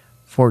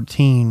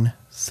 14,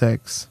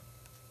 6.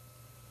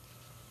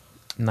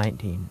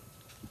 19.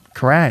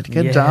 Correct.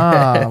 Good Yeah.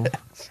 job.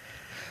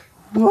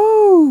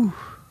 Woo.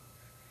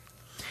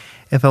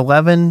 If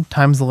 11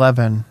 times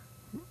 11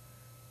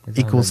 It's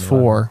equals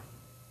 111. 4,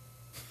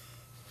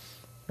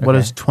 what Okay.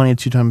 is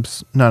 22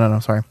 times... No,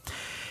 sorry.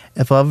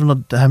 If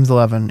 11 times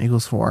 11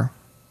 equals 4,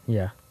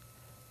 Yeah.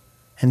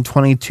 and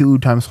 22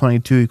 times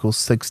 22 equals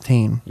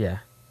 16, Yeah.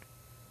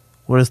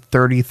 what does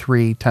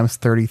 33 times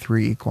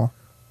 33 equal?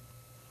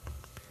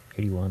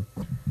 81.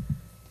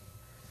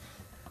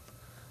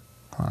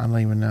 I don't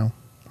even know.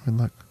 Let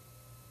me look.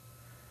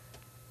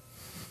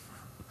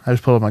 I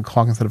just pulled up my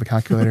clock instead of a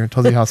calculator. It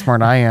tells you how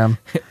smart I am.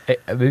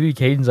 Maybe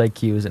Caden's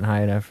IQ isn't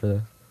high enough for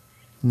the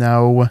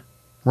No.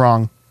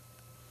 Wrong.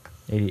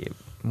 88.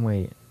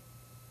 Wait.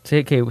 Say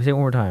it one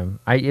more time.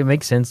 It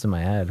makes sense in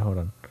my head. Hold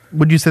on.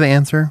 Would you say the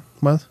answer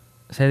was?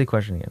 Say the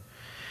question again.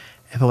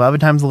 If 11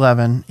 times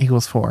 11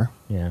 equals 4,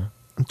 Yeah.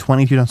 and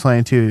 22 times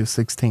 22 is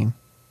 16,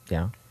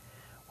 Yeah.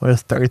 what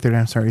is 33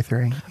 times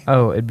 33?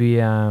 Oh, it'd be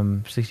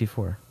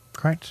 64.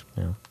 Correct.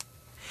 Yeah.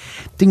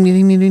 Ding,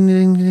 ding, ding, ding,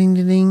 ding, ding,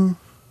 ding, ding.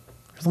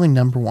 There's only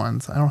number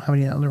ones. I don't have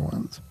any other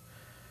ones.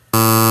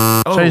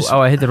 Oh, I just-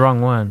 I hit the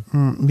wrong one.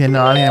 Yeah,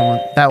 no, I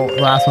think that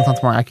last one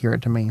sounds more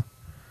accurate to me.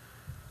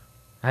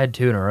 I had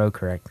 2 in a row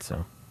correct,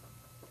 so.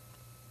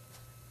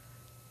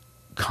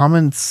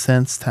 Common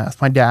sense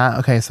test. My dad.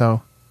 Okay,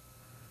 so.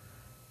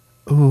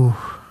 Ooh,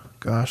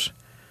 gosh.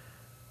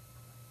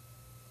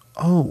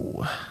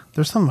 Oh,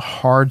 there's some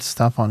hard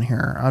stuff on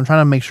here. I'm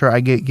trying to make sure I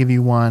give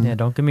you one. Yeah,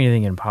 don't give me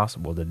anything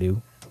impossible to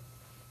do.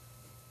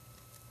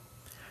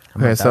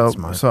 I'm Okay, not that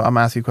smart. so I'm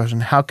asking you a question.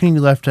 How can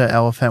you lift an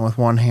elephant with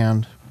one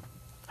hand?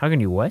 How can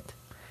you what?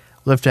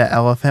 Lift an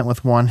elephant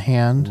with one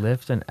hand.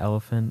 Lift an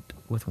elephant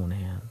with one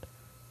hand.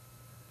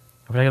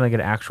 I'm talking like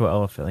an actual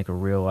elephant, like a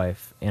real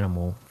life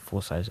animal,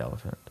 full size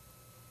elephant.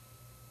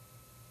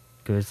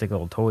 Because it's like a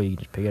little toy, you can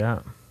just pick it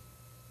up.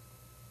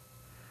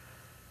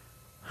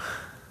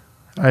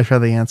 I try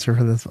the answer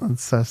for this one.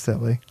 It's so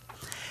silly.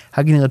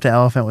 How can you lift an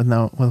elephant with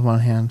one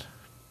hand?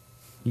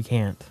 You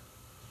can't.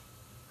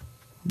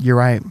 You're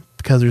right,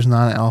 because there's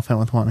not an elephant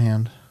with one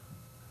hand.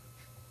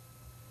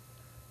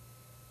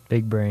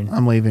 Big brain.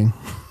 I'm leaving.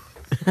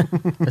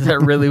 Is that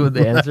really what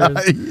the answer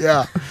is?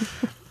 Yeah.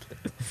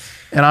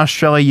 In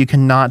Australia, you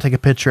cannot take a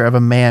picture of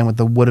a man with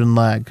a wooden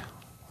leg.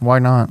 Why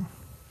not?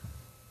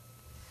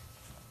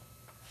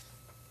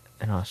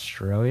 In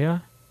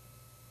Australia?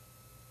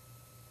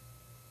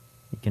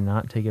 You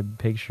cannot take a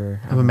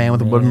picture Of a man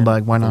with a wooden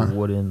leg. Why with not? A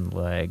wooden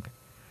leg.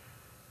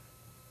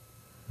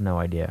 No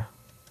idea.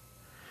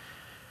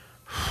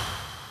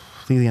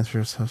 I think the answer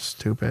is so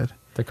stupid.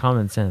 The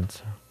common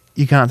sense.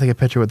 You cannot take a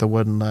picture with a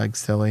wooden leg,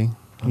 silly. You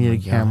Oh need my a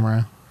God.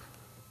 camera.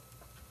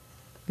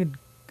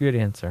 Good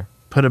answer.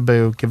 Put a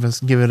boo. Give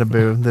it a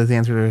boo. Those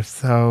answers are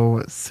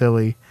so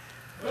silly.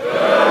 Keep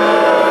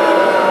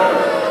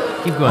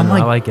Oh going. my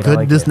I like it. good. I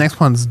like This it. next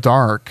one's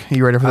dark.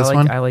 You ready for this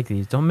one? I like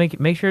these. Don't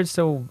make sure it's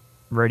still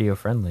radio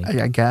friendly.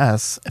 I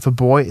guess if a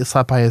boy is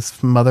slapped by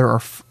his mother or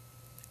if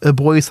a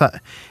boy is slapped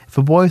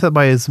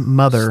by his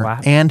mother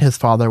Slap? and his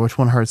father, which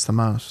one hurts the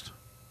most?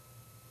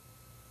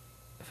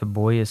 If a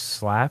boy is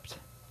slapped,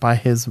 By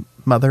his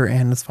mother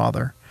and his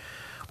father,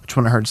 which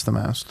one hurts the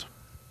most?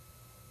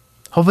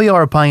 Hopefully, y'all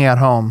are playing at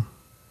home.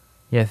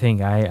 yeah, I think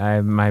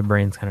my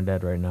brain's kind of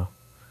dead right now.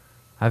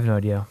 I have no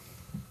idea.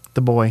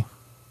 The boy.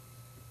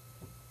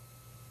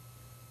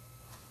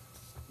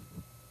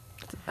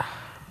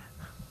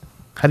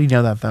 How do you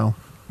know that though?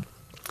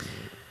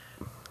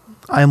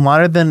 I am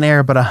lighter than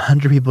air, but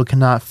 100 people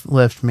cannot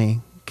lift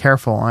me.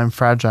 Careful, I'm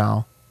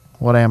fragile.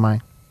 What am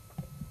I?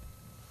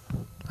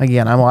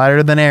 Again, I'm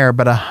lighter than air,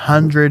 but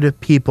 100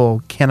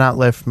 people cannot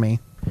lift me.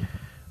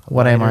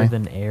 What am Lighter I?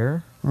 than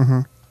air,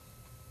 Mm-hmm.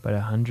 but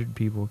 100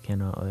 people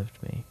cannot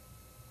lift me.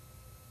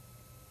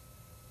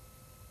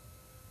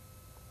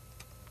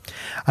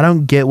 I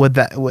don't get what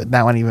that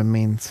one even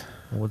means.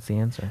 What's the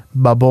answer?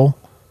 Bubble.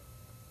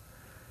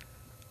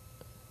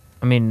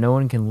 I mean, no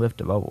one can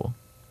lift a bubble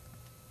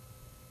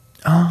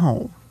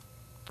Oh.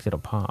 because it'll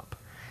pop.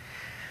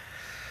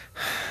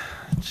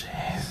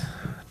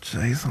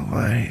 Jeez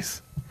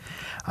Louise.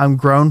 I'm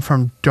grown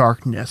from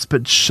darkness,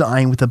 but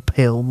shine with a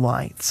pale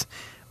light.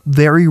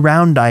 Very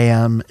round I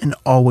am, and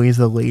always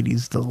a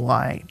lady's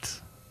delight.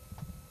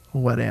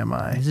 What am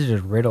I? This is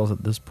just riddles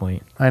at this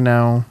point. I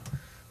know.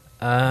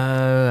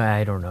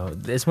 I don't know.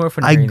 It's more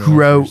fun I hearing the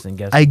grow answers than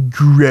guessing. I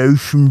grow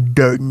from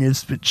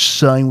darkness, but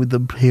shine with a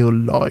pale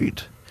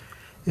light.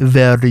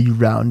 Very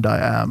round I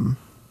am.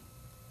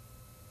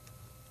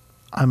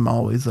 I'm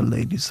always a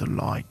lady's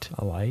delight.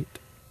 A light?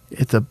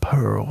 It's a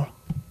pearl.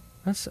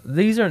 That's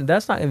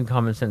not even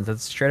common sense.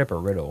 That's straight up a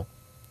riddle.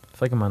 I feel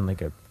like I'm on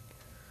like a...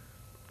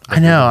 I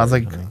know. I was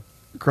like, something.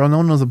 girl, no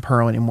one knows a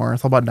pearl anymore.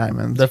 It's all about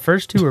diamonds. The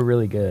first two were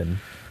really good.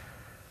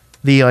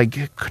 The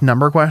like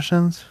number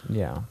questions.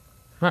 Yeah.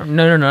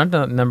 No, not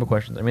the number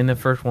questions. I mean the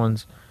first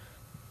ones,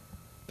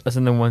 as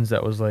in the ones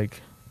that was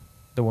like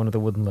the one with the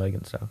wooden leg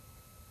and stuff.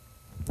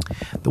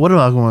 The wooden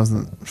leg one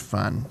wasn't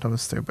fun. That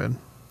was stupid.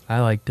 I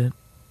liked it.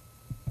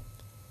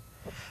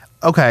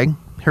 Okay,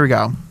 here we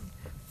go.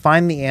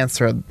 Find the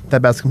answer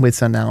that best completes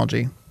the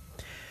analogy.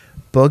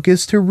 Book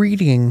is to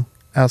reading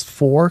as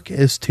fork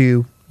is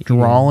to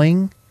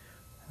drawing,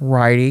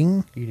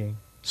 writing, Eating.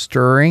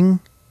 stirring,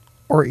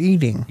 or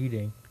eating.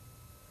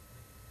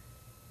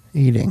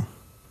 Eating.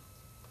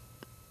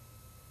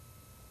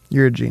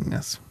 You're a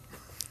genius.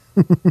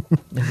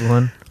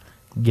 Everyone,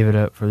 give it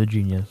up for the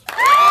genius.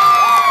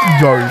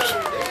 Goes.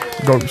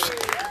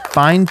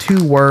 Find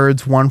two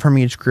words, one from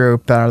each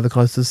group, that are the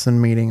closest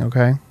in meaning,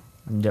 okay?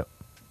 Yep.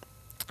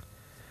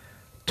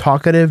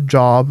 Talkative,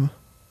 job,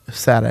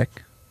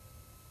 static.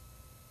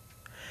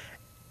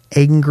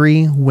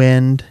 Angry,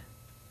 wind,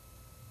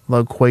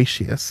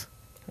 loquacious.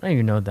 I don't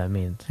even know what that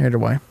means. Here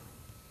do I.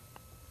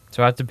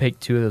 So I have to pick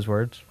two of those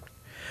words.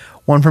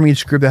 One from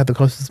each group that have the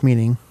closest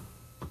meaning.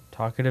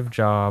 Talkative,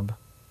 job.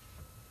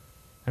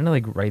 I don't know,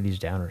 like write these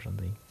down or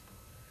something.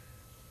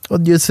 Well,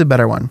 it's a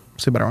better one.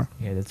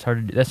 Yeah, that's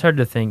hard. That's hard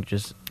to think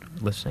just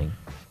listening.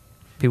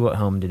 People at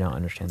home do not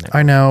understand that.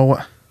 I know.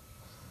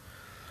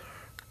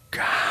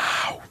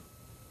 God.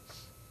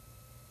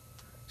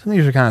 Some of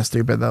these are kind of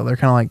stupid, though. They're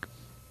kind of like,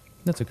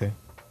 That's okay.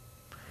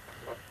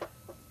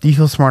 do you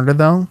feel smarter,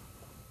 though?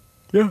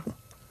 Yeah.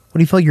 What do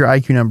you feel like your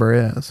IQ number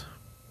is?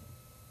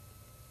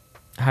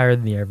 Higher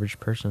than the average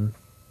person.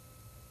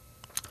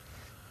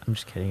 I'm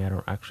just kidding. I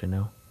don't actually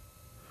know.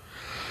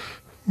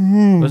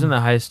 Wasn't the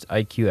highest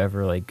IQ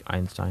ever like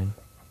Einstein?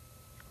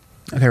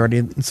 Okay, ready?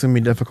 It's going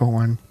to be a difficult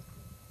one.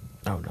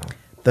 Oh no.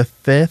 The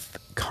fifth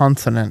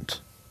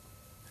consonant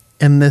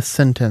in this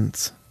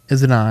sentence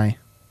is an I.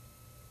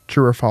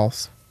 True or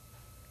false?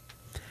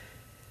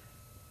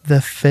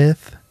 The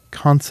fifth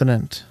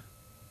consonant.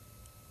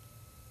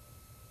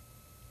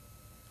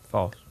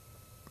 False.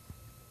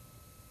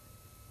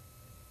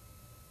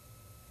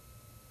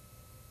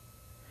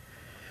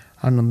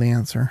 I don't know the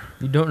answer.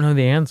 You don't know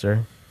the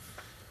answer.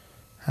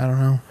 I don't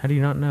know. How do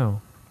you not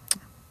know?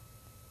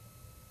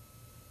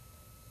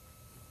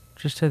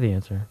 Just say the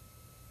answer.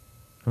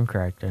 I'm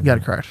correct. You got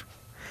it correct.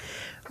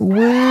 Woo!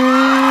 Well,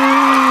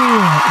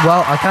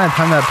 I kind of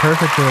timed that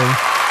perfectly.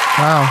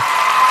 Wow.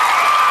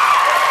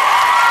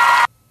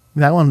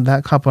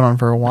 That cup went on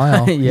for a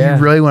while. Yeah.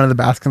 You really wanted the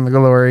bask in the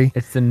glory.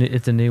 It's a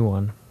new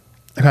one.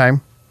 Okay.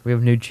 We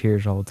have new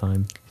cheers all the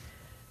time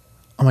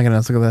Oh my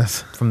goodness, look at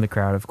this. from the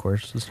crowd. Of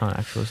course, it's not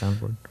actual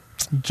soundboard.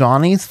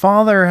 Johnny's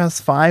father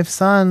has 5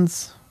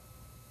 sons.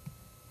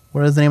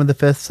 What is the name of the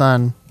 5th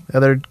son? The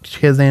other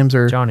kids' names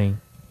are... Johnny.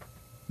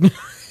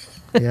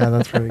 Yeah,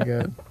 that's pretty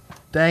good.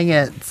 Dang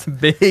it.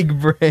 Big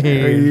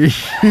brain.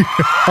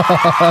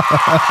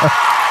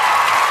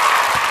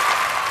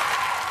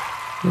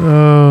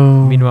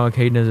 Oh. Meanwhile,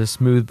 Caden has a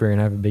smooth brain.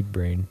 I have a big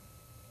brain.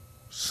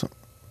 So,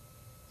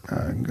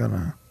 I'm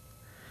gonna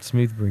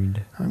Smooth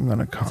brained.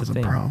 cause a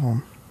thing.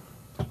 problem.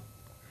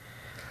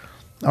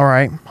 All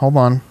right, hold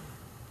on.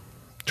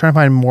 Trying to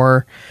find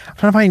more.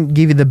 I'm trying to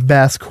give you the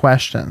best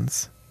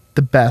questions,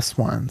 the best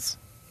ones,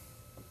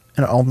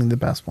 and only the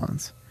best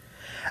ones.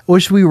 I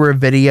wish we were a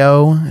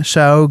video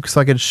show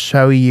so I could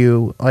show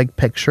you like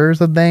pictures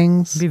of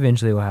things. Maybe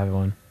eventually we'll have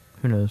one.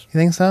 Who knows? You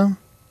think so?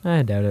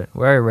 I doubt it.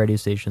 We're a radio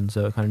station,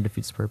 so it kind of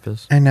defeats the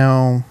purpose. I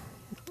know.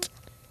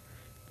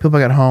 People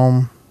at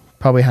home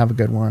probably have a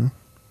good one.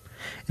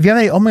 If you have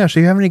any, oh my gosh,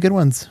 if you have any good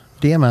ones,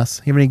 DM us.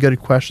 You have any good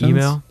questions?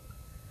 Email?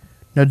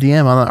 No,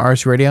 DM on the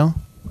RS Radio.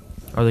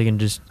 Or they can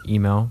just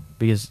email,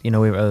 because, we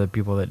have other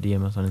people that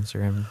DM us on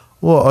Instagram.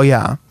 Well, oh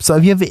yeah. So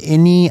if you have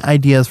any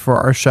ideas for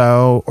our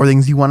show or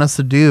things you want us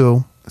to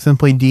do,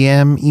 simply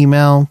DM,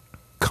 email,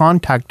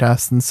 contact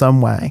us in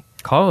some way.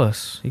 Call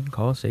us. You can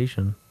call a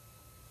station.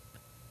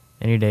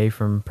 Any day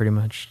from pretty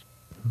much,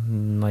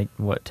 10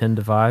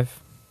 to 5?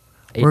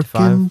 8 to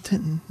 5?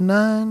 Working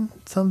 9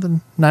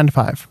 to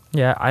 5.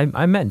 Yeah,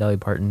 I met Dolly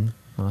Parton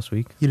last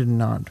week. You did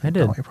not. I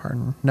did. Dolly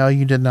Parton. No,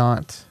 you did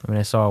not. I mean,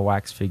 I saw a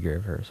wax figure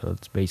of her, so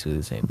it's basically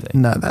the same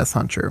thing. No, that's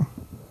not true.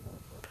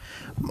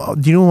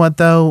 Do you know what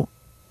though?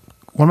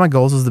 One of my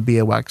goals is to be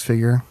a wax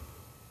figure.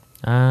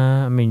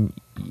 I mean,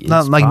 it's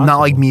Not like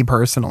possible. me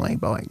personally,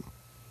 but like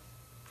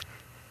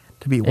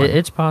to be one.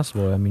 It's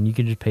possible. I mean, you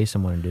could just pay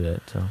someone to do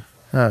it. So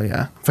Oh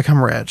yeah, if I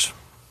come rich.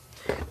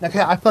 Okay,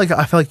 I feel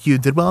like you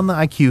did well on the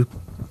IQ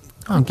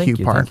thank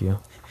you, part, thank you.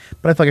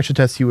 but I feel like I should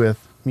test you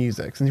with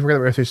music. Since you work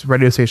at the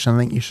radio station, I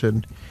think you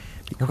should.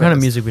 What kind of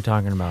music we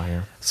talking about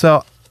here?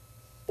 So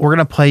we're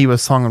gonna play you a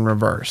song in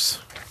reverse.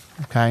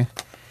 Okay,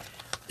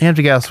 you have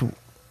to guess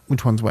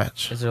which one's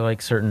which. Is there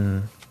like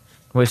certain?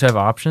 Wait, so I have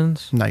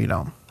options? No, you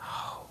don't.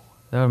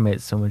 That would make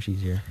it so much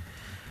easier.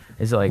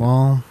 Is it like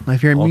Well,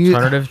 if you're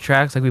alternative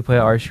tracks like we play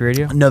at RC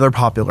Radio? no, they're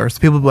popular. So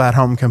people at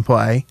home can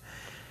play.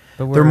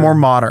 But They're more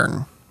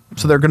modern,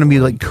 so they're gonna be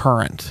like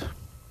current.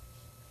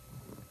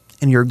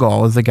 And your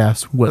goal is to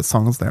guess what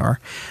songs they are.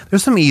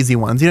 There's some easy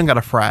ones. You don't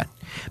gotta fret.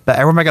 But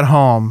everyone back at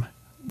home,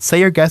 say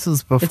your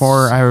guesses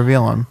before It's- I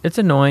reveal them. It's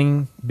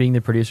annoying being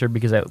the producer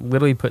because I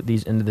literally put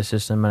these into the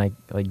system and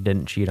I like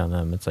didn't cheat on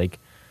them. It's like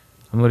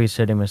I'm literally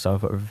setting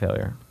myself up for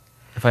failure.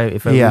 If I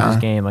Yeah. lose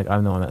this game, like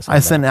I'm the one that's I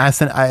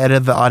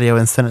edited the audio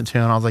and sent it to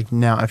him, and I was like,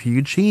 now if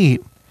you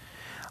cheat,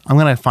 I'm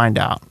gonna find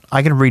out.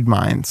 I can read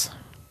minds.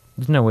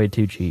 There's no way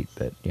to cheat,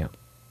 but yeah.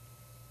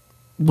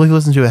 Well, you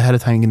listen to it ahead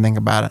of time, you can think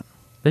about it.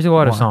 There's a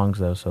lot of Why? songs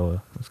though, so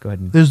let's go ahead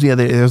and There's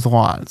a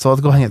lot. So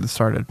let's go ahead and get this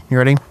started. You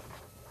ready?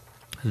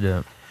 let's do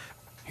it.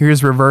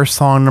 Here's reverse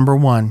song number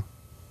 1.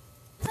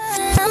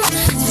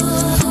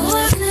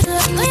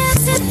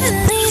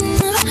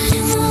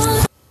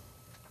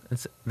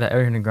 It's that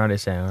Ariana Grande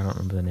song. I don't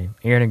remember the name.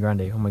 Ariana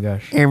Grande. Oh my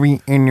gosh.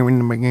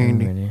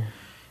 Ariana.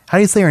 How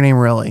do you say her name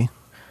really?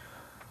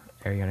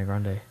 Ariana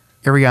Grande.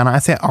 Ariana. I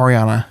say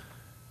Ariana.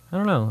 I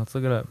don't know. Let's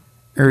look it up.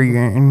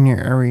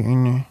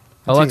 Ariana.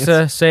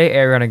 Alexa, say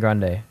Ariana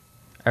Grande.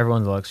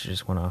 Everyone's Alexa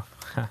just went off.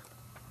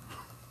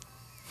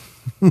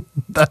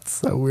 That's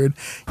so weird.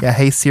 Yeah,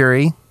 hey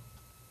Siri.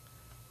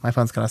 My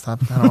phone's gonna stop.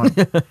 I don't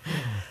want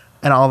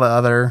and all the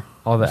other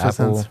all the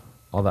assistants.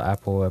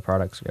 Apple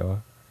products go off.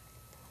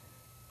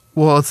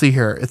 Well, let's see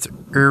here. It's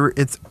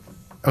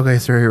okay.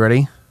 So are you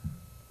ready?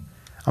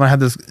 I'm gonna have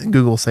this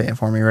Google say it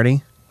for me.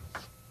 Ready?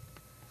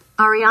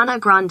 Ariana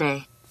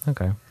Grande.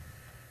 Okay.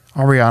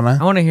 Ariana.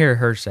 I want to hear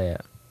her say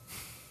it.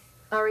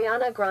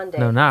 Ariana Grande.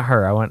 No, not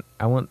her. I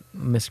want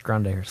Miss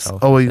Grande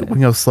herself. Oh, to we say it.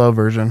 can go slow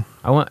version.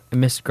 I want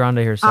Miss Grande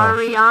herself.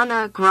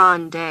 Ariana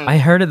Grande. I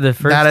heard it the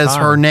first That time. is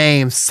her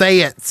name.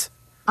 Say it.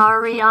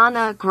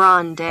 Ariana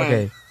Grande.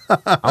 Okay.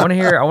 I want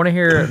to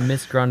hear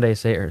Miss Grande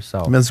say it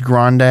herself. Miss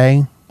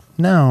Grande.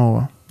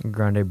 No.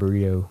 Grande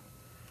burrito.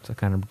 It's the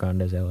kind of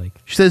grandes I like.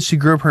 She says she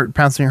grew up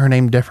pronouncing her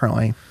name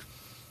differently.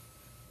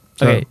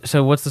 So, Okay,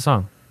 so what's the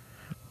song?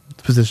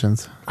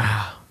 positions.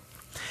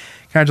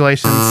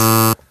 Congratulations.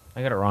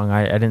 I got it wrong.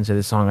 I didn't say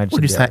the song. I just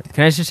What'd said you the art-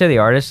 Can I just say the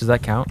artist? Does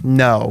that count?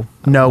 No.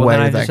 No Well, way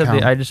then does that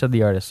count. I just said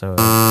the artist. So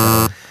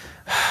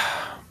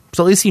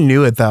So at least you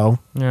knew it, though.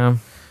 yeah.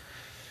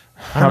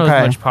 I don't know Okay.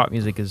 as much pop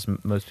music as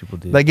most people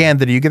do. Again,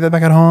 did you get that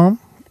back at home?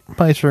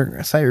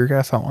 Say your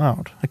guess out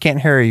loud. I can't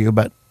hear you,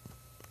 but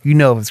you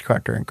know if it's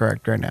correct or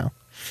incorrect right now.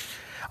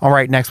 All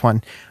right, next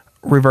one.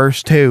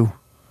 Reverse 2.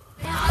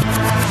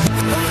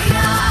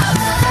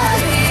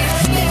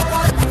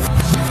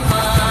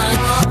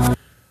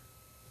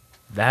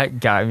 That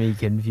got me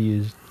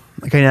confused.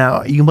 Okay,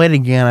 now you can play it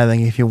again, I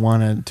think, if you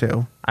wanted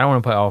to. I don't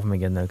want to play all of them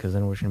again though, because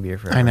then we're just gonna be here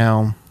forever. I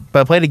know.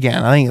 But play it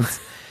again. I think it's.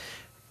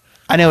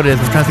 I know it is.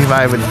 I'm trying to think if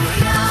I would.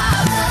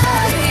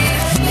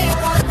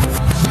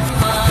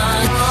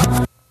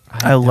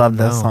 I love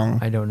don't this know. song.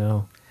 I don't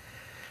know.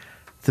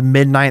 The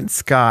Midnight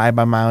Sky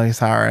by Miley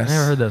Cyrus. I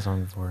never heard that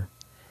song before.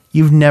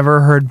 You've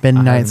never heard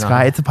Midnight have Sky?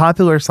 not. It's a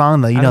popular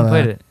song, though. You I know haven't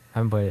that. played it. I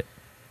haven't played it.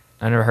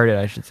 I never heard it.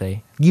 I should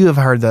say. You have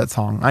heard that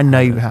song. I know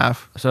you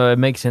have. So it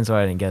makes sense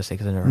why I didn't guess it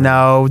because I never. Heard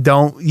No,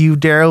 don't you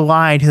dare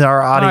lie to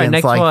our it. All right, audience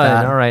next like one.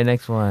 that. All right,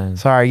 next one.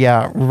 Sorry,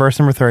 yeah. Reverse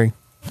number 3.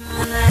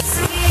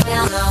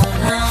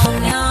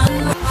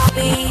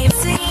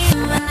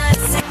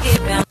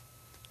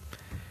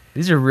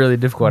 These are really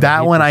difficult.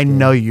 That hate one this I game.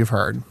 know you've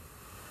heard.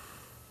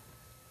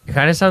 It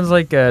kind of sounds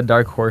like a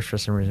Dark Horse for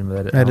some reason, but I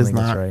It don't is think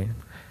that's not. right.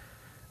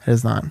 It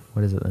is not.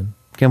 What is it then?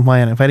 Can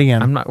play it. Play it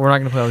again. I'm not. We're not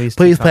gonna play all these.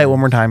 Please two play it times. one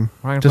more time.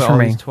 We're not gonna Just play for all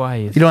me. these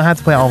twice. You don't have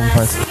to play all of them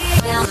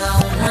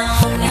twice.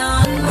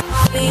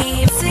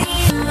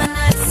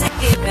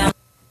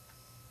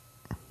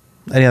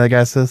 Any other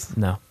guesses?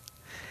 No,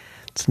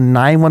 It's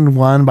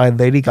 911 by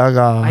Lady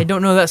Gaga. I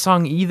don't know that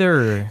song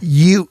either.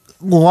 You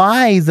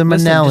Liza Listen,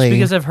 Minnelli. just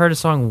because I've heard a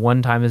song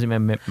one time doesn't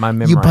mean my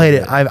memory. You played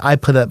it. I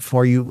put that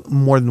for you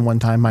more than one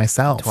time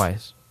myself.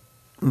 twice.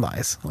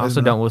 Lies. I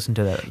also don't listen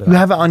to that. You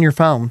have it on your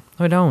phone.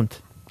 No, I don't.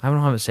 I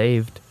don't have it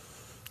saved.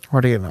 Or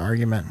to get in an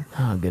argument.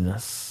 Oh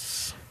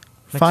goodness.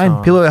 Next Fine.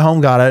 song. People at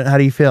home got it. How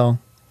do you feel?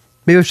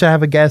 Maybe we should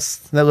have a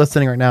guest that's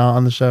listening right now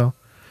on the show.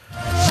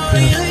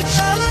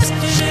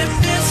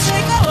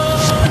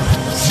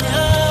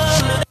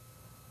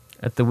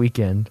 At the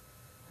weekend.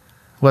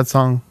 What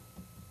song?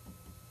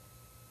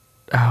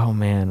 Oh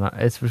man,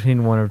 it's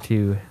between one or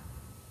two.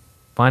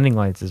 Blinding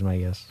Lights is my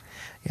guess.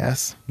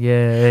 Yes.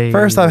 Yay!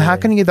 First off, how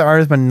can you get the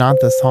artist but not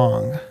the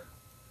song?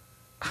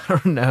 I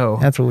don't know.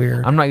 That's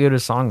weird. I'm not good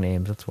at song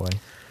names. That's why.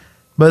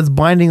 But it's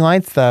Blinding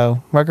Lights,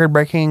 though.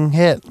 Record-breaking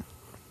hit.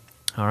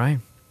 All right,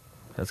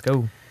 let's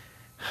go.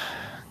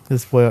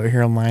 This boy over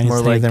here online, More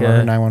he's saying like, they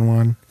were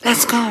 911.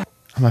 Let's go.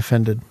 I'm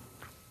offended.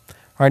 All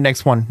right,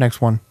 next one.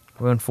 Next one.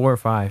 We're on 4 or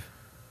 5.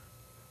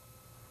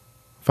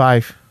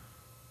 5.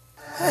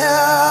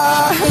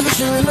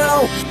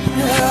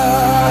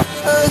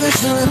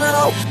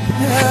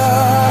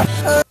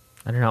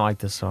 I do not like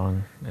this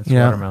song. It's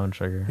Yeah. Watermelon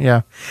Sugar.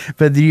 Yeah.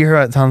 But do you hear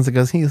how it sounds? It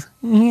goes, yeah.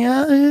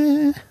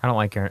 I don't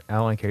like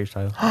Harry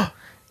Styles.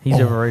 He's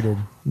Oh. overrated.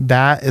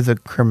 That is a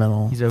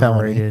criminal He's felony.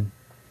 overrated.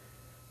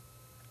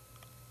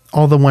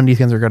 All the 1D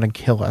fans are going to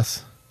kill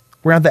us.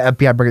 We're not the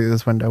FBI breaking through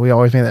this window. We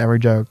always make that every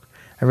joke,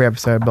 every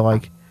episode, but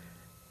like,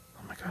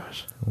 oh my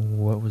gosh.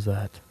 What was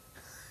that?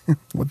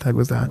 What the heck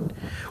was that?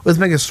 Let's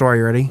make a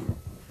story. Ready?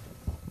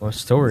 What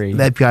story?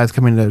 The FBI is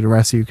coming to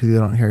arrest you because you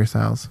don't hear your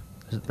styles.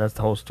 That's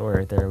the whole story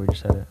right there. We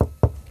just said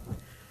it.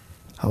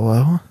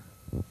 Hello?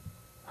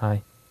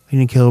 Hi. You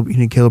need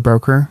to kill a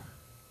broker?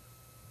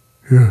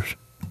 Yes.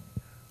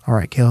 All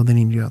right, Caleb, they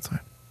need you outside.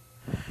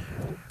 I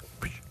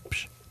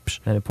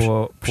had to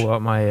pull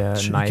out my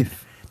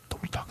knife.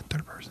 Don't be talking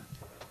third person.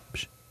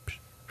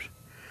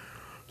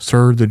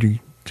 Sir, did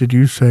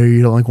you say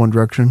you don't like One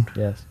Direction?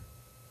 Yes.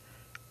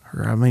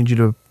 Or I need you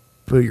to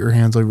put your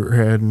hands over your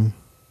head and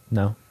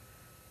No.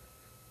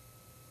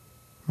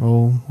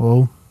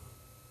 well,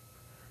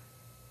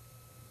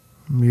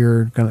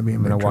 you're gonna be in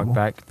I'm gonna big walk trouble.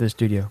 back to the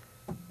studio.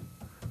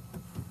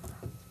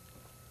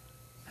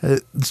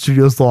 The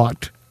studio's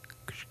locked.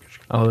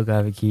 Oh look, I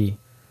have a key.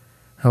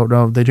 Oh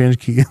no, they changed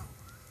the key.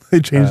 They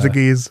changed the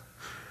keys.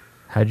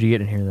 How'd you get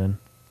in here then?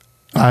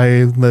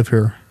 I live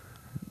here.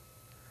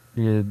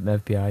 You're the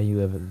FBI. You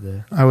live at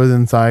the. I was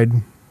inside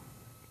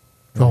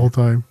the whole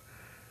time.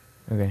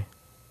 Okay.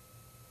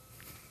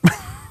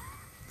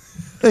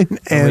 And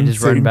we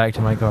just run scene. back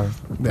to my car.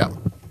 Yeah.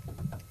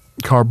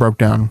 Car broke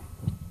down.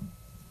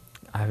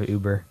 I have an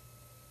Uber.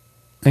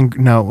 And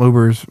no,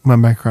 Uber's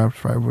went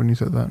bankrupt right when you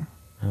said that.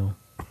 Oh.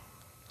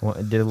 Well,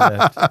 it did a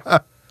lift.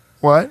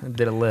 What? It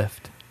did a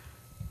lift.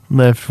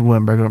 Lyft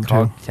went bankrupt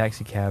Called too.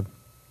 taxi cab.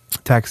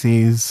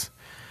 Taxis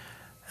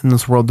in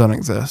this world don't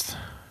exist.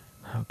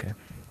 Okay.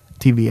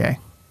 TVA.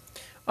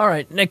 All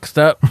right. Next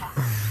up.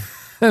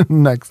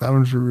 Next,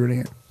 I'm just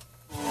rerouting it.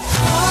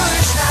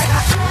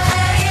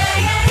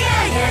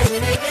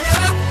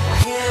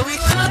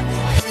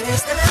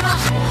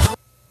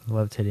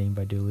 Levitating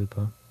by Dua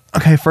Lipa.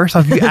 Okay, first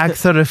off, you act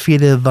so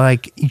defeated.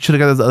 Like you should have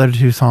got those other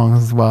two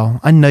songs as well.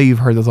 I know you've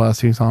heard those last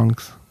two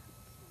songs.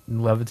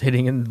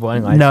 Levitating and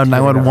Blinding Lights. No, too, I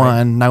got right.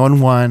 911,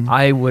 911.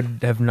 I would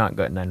have not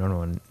got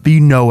 911, But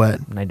you know it.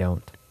 and I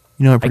don't.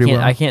 You know it pretty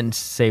well. I can't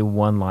say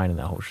one line in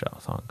that whole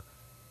song.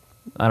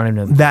 I don't even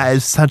know. That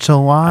is such a I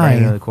don't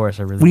even know lie. the chorus.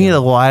 I really. We need a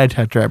don't. lie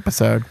detector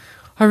episode.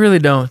 I really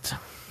don't.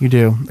 You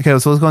do. Okay,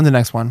 so let's go on to the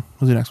next one.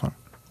 We'll do the next one.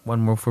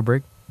 One more for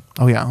break.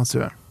 Oh yeah, let's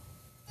do it.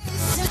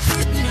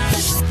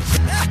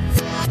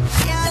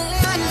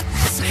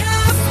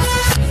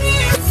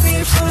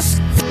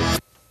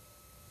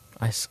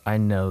 I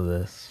know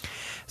this.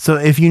 So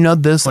if you know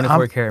this,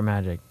 24 Karat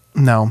Magic.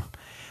 no,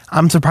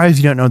 I'm surprised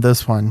you don't know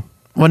this one.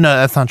 Well, no,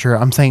 that's not true.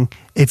 I'm saying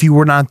if you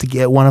were not to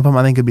get one of them,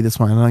 I think it'd be this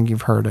one. I don't think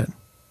you've heard it.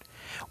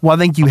 Well, I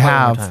think you I'll play it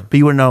one more have, time. but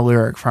you wouldn't know a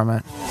lyric from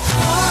it.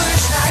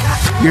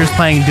 You're just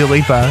playing Dua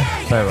Lipa.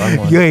 Sorry, wrong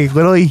one. Yeah,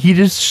 literally, he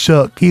just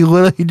shook. He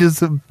literally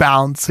just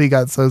bounced. He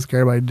got so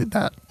scared when he did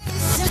that.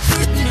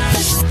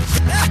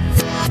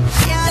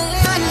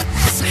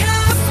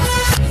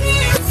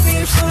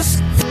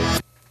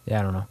 Yeah,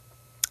 I don't know.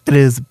 It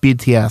is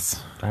BTS.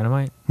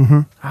 Dynamite.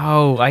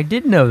 Oh, I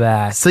did know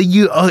that. So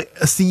you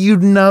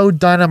know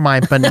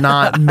Dynamite, but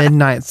not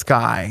Midnight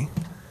Sky.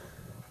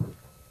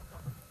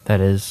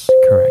 That is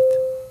correct.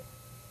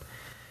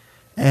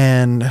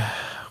 And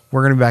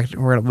we're gonna be back.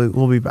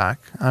 We'll be back.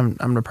 I'm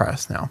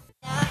depressed now.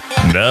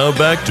 Now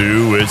back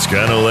to It's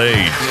Kinda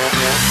Late.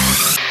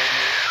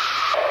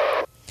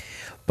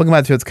 Looking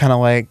back to It's Kind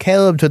of Late.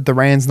 Caleb took the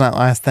reins in that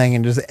last thing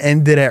and just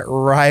ended it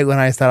right when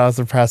I said I was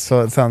depressed, so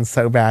it sounds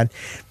so bad.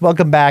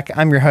 Welcome back.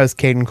 I'm your host,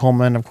 Caden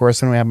Coleman. Of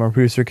course, and we have my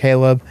producer,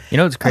 Caleb. You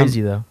know what's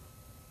crazy though?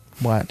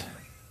 What?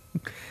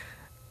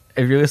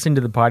 If you're listening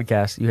to the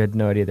podcast, you had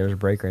no idea there was a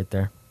break right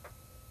there.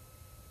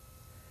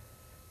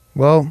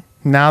 Well,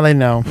 now they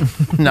know.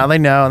 Now they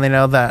know, and they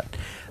know that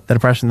the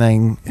depression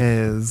thing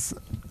is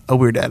a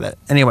weird edit.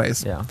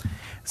 Anyways, Yeah.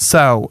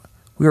 so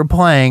we were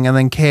playing, and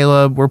then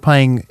Caleb, we're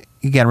playing,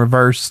 again,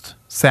 reversed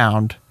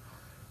sound,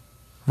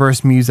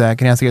 reverse music,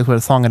 and he has to guess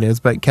what song it is,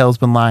 but Caleb's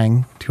been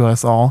lying to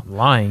us all.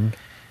 Lying.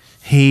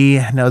 He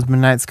knows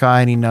Midnight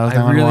Sky, and he knows I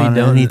 911,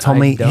 really and he don't- told I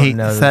me, don't he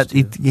know said, those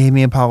he two. gave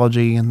me an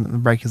apology, and the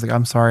break, he's like,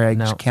 I'm sorry, I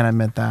No. just can't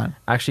admit that.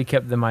 I actually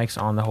kept the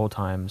mics on the whole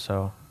time,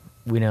 so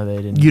we know they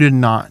didn't. You did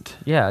not.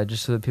 Yeah,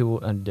 just so that people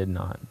did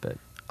not. But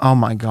Oh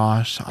my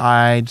gosh,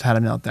 I just had a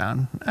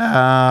meltdown.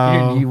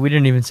 We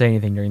didn't even say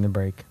anything during the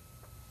break.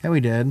 Yeah, we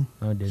did.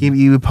 Oh, did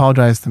You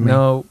apologized to me.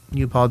 No.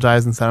 You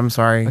apologized and said, I'm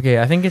sorry. Okay,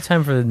 I think it's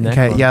time for the next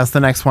Okay, one. yeah, it's the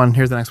next one.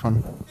 Here's the next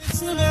one.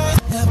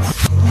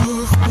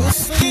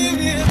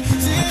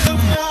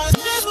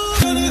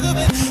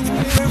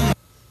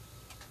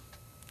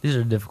 These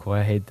are difficult.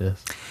 I hate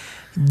this.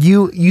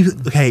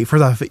 Okay,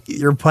 first off,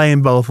 you're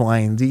playing both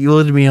lanes. You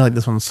looked at me like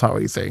this one's so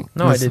easy.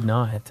 No, I did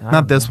not.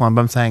 Not this one,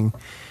 but I'm saying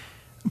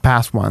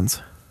past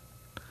ones.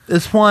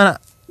 This one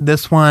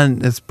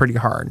is pretty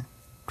hard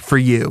for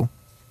you.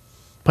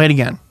 Play it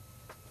again.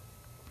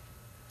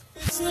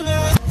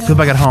 Feel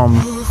back at home.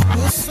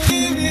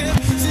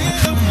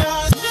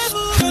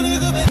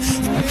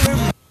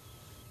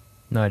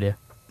 No idea.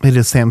 It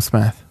is Sam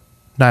Smith.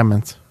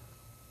 Diamonds.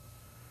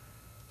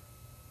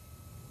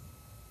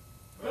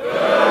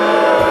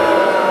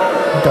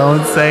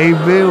 Don't say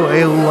boo.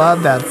 I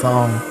love that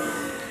song.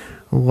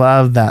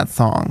 Love that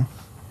song.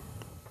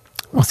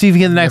 We'll see if you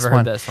get the next Never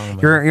heard one. that song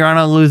You're on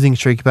a losing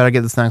streak. You better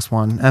get this next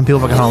one. And people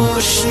back at home.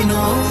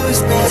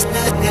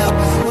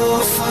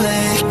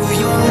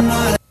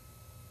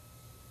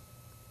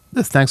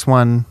 This next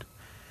one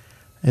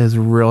is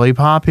really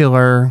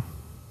popular.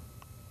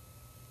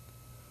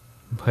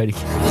 Play it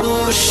again.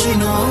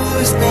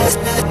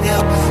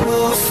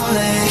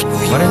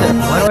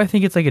 Why do I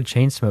think it's like a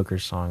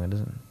Chainsmokers song? It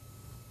doesn't.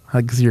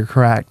 Because you're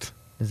correct.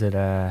 Is it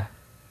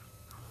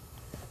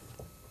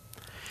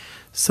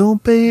So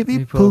baby,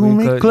 You pull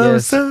me yes.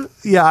 closer.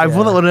 Yeah, I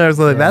pulled that one. And I was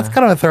like, that's Yeah.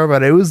 kind of a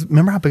throwback. It was.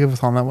 Remember how big of a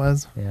song that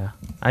was? Yeah,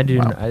 I do.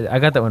 Wow. I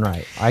got that one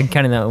right. I'm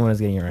counting that one as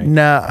getting it right.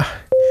 No.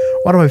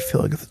 Why do I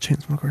feel like it's a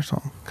Chainsmokers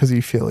song? Because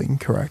you feel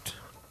incorrect.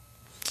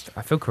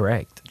 I feel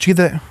correct. Did you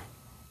get that?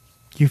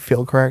 You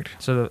feel correct?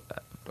 So,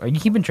 are you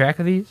keeping track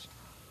of these?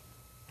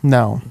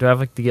 No. Do I have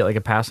like to get like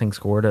a passing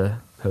score to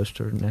post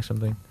or next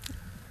something?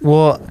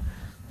 Well,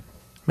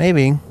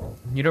 maybe.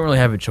 You don't really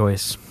have a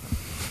choice.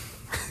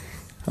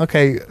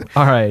 Okay.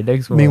 All right,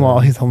 next one. Meanwhile,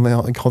 he's only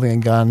like holding a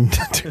gun.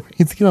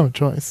 He's gonna have a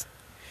choice.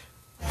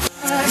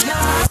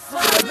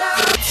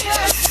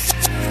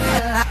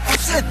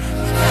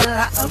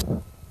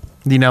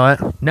 Do you know it?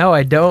 No,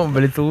 I don't.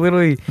 But it's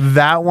literally.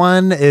 That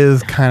one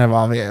is kind of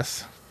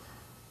obvious.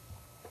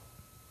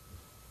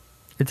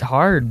 It's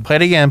hard. Play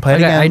it again. Play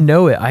it Like, again. I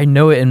know it. I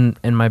know it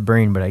in my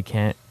brain, but I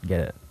can't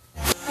get it.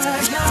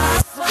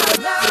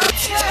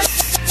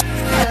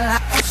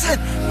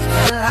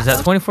 Is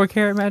that 24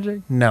 karat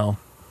magic? No.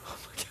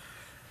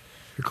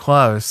 You're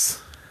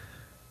close.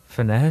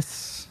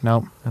 Finesse?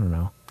 Nope. I don't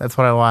know. That's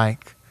what I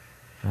like.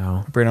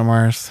 No. Bruno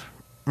Mars.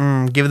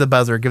 Give it the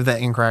buzzer. Give it the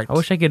incorrect. I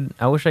wish I could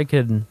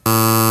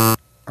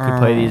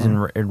play these in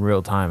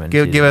real time and see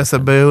Give the us a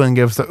difference. boo and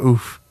give us a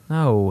oof.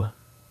 No.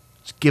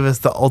 Just give us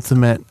the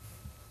ultimate.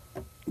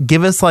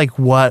 Give us like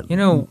what? You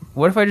know,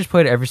 what if I just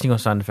played every single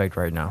sound effect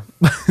right now?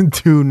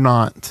 Do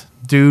not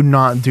do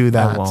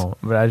that. I won't,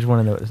 but I just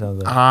want to know what it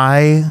sounds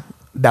like.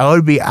 That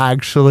would be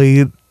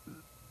actually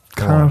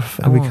kind of.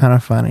 Go It'd be on. kind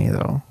of funny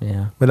though.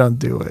 Yeah. But don't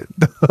do it.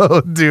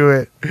 Don't do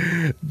it.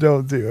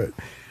 Don't do it.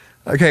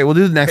 Okay, we'll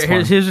do the next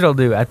one. Here's what I'll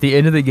do. At the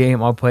end of the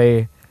game, I'll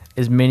play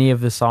as many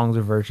of the songs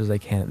or verses I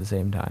can at the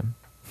same time.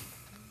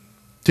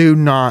 Do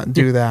not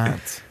do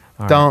that.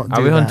 All right. Don't Are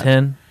do we on that.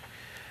 10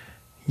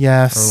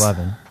 Yes. or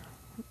 11?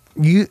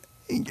 You.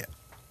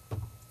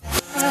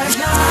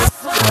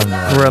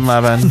 We're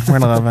 11. We're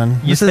 11.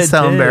 You This is said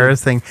so 10.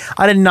 embarrassing.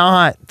 I did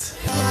not.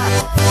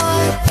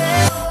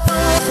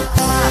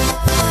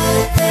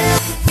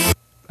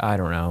 I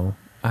don't know.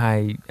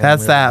 I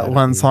That's am really that bad at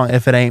one these. song.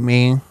 If it ain't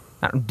me.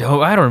 I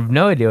don't have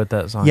no idea what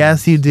that song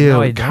Yes, is. you do.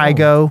 No, I don't.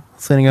 Kygo,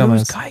 Selena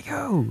Who's Gomez.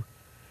 Kygo?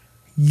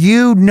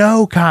 You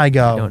know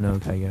Kygo. I don't know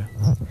Kygo.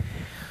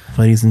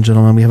 Ladies and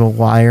gentlemen, we have a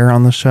liar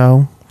on the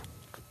show.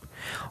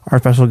 Our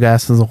special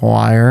guest is a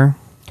liar.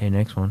 Okay,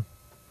 next one.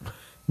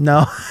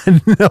 No,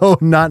 no,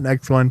 not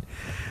next one.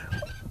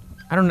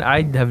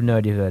 I have no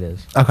idea who that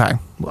is. Okay,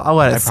 well, I'll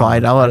let I it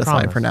slide. promise. I'll let I it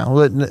slide for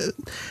promise.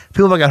 now.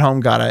 People back at home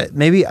got it.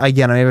 Maybe I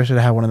should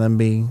have one of them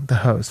be the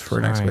host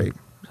for next Sorry. week.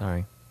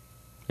 Sorry.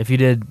 If you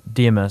did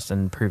DMS,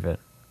 then prove it.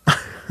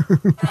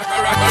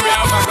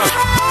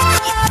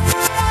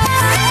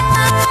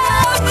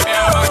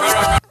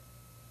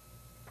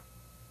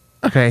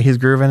 Okay, he's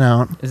grooving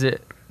out. Is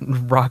it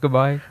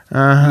Rockabye?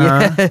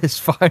 Uh-huh. Yes,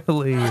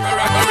 finally.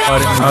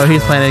 Oh,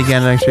 he's playing it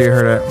again. Make sure you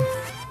heard it.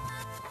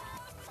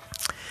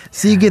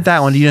 So you get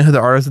that one. Do you know who the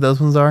artists of those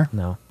ones are?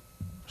 No.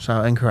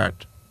 So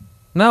incorrect.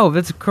 No,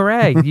 that's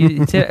correct.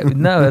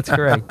 No, that's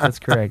correct. That's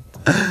correct.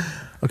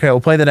 Okay,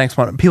 we'll play the next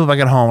one. People back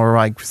at home are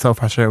like so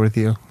frustrated with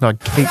you. They're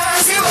like, hey,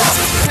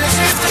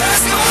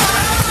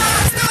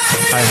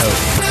 I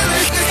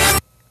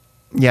hope.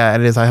 yeah,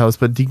 it is. I host,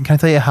 but can I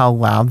tell you how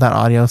loud that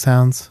audio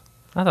sounds?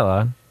 Not that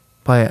loud.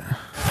 Play it.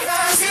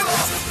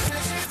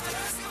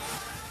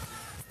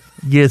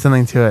 You did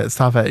something to it.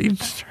 Stop it. You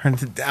just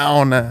turned it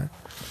down.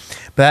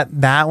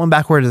 But that one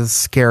backward is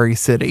Scary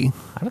City.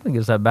 I don't think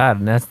it's that bad.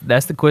 And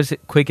that's the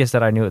quickest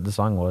that I knew what the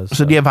song was.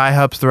 So do you have high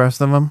hopes the rest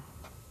of them?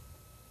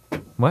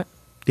 What?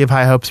 Do you have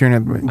high hopes you're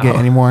going to get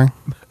any more?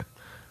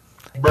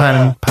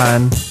 Pun.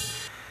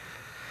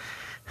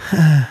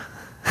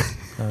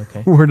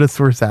 Okay. We're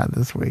sad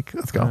this week.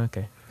 Let's go.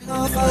 Okay.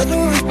 Girls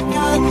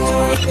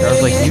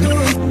Like You?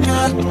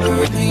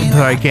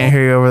 Sorry, I can't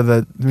hear you over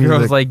the music.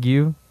 Girls Like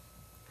You?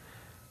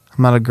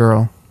 I'm not a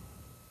girl.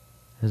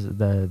 Is it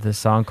the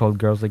song called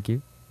Girls Like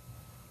You?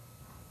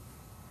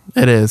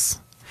 It is.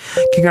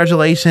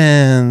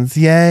 Congratulations.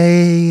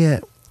 Yay.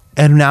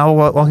 And now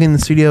walking in the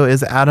studio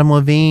is Adam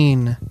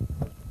Levine.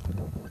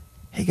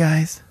 Hey,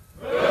 guys.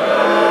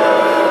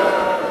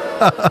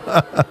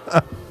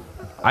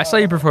 I saw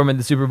you perform at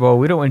the Super Bowl.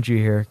 We don't want you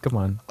here. Come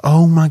on.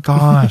 Oh, my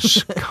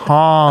gosh.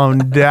 Calm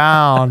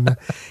down.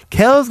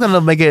 Caleb's going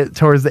to make it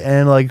towards the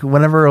end. Like,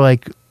 whenever,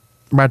 like,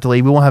 we're about to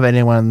leave, we won't have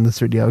anyone in the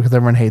studio because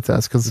everyone hates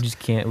us. We Because just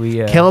can't.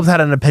 We Caleb's had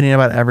an opinion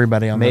about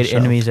everybody on made this show.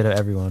 enemies out of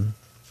everyone.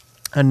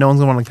 And no one's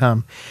going to want to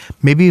come.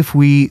 Maybe if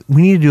we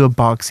need to do a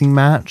boxing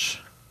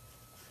match.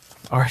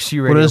 RC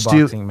We'll Radio just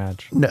do- boxing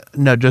match.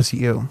 No, just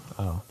you.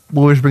 Oh.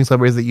 We'll just bring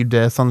celebrities that you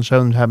diss on the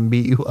show and have them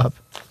beat you up.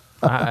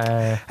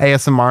 I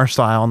ASMR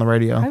style on the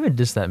radio. haven't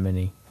dissed that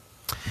many.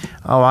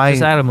 Oh,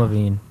 Just Adam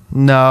Levine.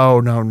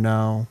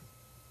 No.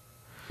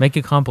 Make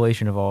a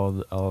compilation of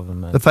all of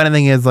them. The funny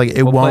thing is, like,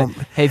 it Well, won't.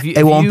 but, hey,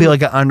 It won't be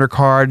like an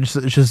undercard.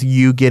 It's just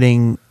you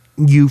getting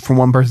you from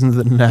one person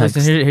to the next.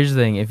 Listen, here's the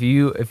thing. If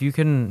you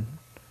can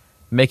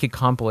make a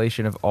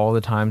compilation of all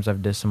the times I've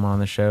dissed someone on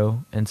the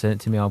show and send it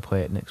to me, I'll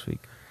play it next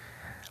week.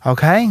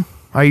 Okay.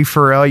 Are you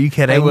for real? Are you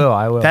kidding? I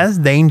will. That's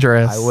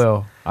dangerous.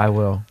 I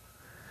will.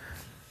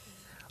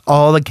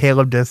 All the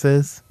Caleb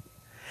disses.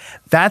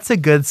 That's a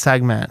good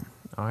segment.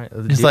 All right.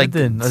 Let's Just do it like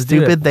then. Let's do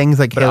stupid it. things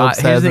that But Caleb here's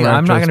the says. thing, in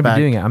I'm not going to be retrospect.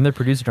 doing it. I'm the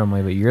producer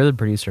normally, but you're the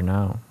producer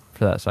now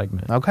for that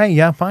segment. Okay.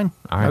 Yeah. Fine.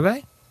 All right.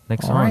 Okay.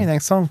 Next All song. right.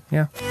 Next song.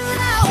 Yeah.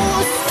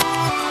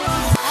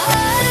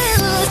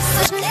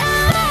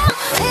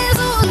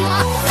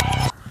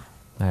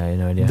 I had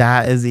no idea.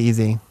 That is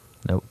easy.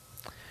 Nope.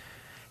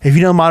 If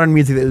you know modern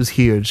music, that was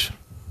huge.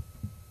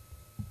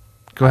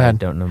 Go I ahead.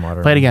 don't know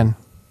modern. Play it again.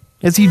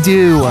 Yes, you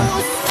do.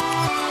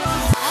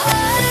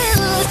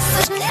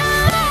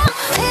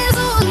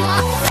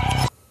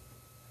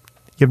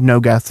 You have no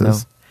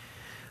guesses.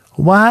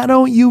 Why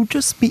don't you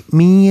just meet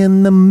me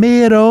in the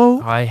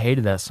middle? Oh, I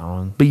hated that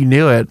song. But you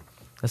knew it.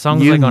 The song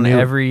was You like on knew it.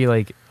 every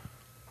like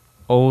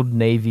Old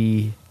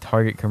Navy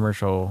Target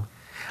commercial.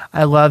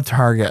 I love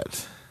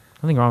Target.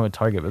 Nothing wrong with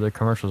Target, but their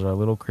commercials are a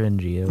little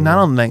cringy. A I little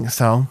don't think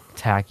so.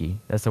 tacky.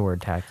 That's the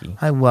word, tacky.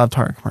 I love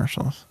Target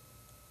commercials.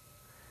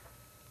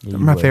 Yeah, They're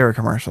you my would. favorite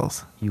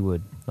commercials. You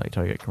would like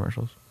Target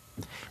commercials.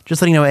 Just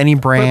so you know, any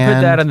brand.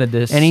 Put that on the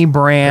disc. Any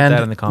brand. Put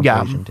that in the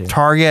compilation, too.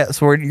 Target.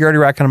 So you're already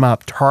racking them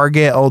up.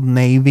 Target, Old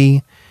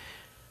Navy.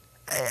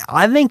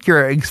 I think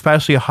you're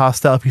especially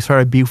hostile if you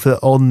start a beef with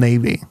Old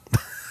Navy.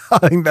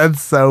 I think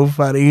that's so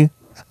funny.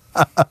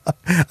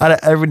 Out of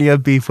everybody you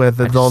have beef with,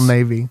 it's Old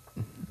Navy.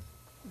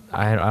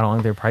 I don't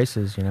like their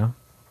prices, you know?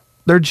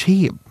 They're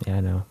cheap. Yeah,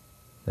 I know.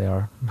 They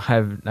are. I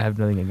have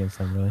nothing against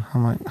them, really.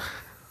 I'm like,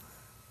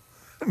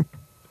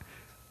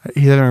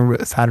 he's having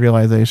a sad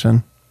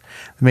realization.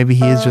 Maybe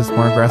he is just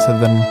more aggressive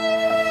than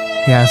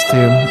he has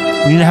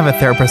to. We need to have a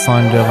therapist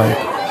on to like.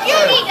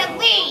 You need to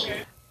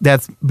leave.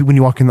 That's when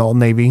you walk in the Old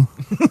Navy.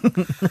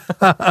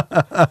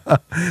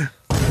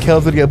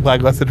 Kels would get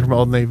blacklisted from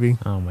Old Navy.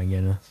 Oh, my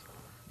goodness.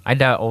 I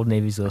doubt Old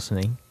Navy's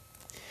listening.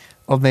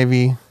 Old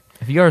Navy.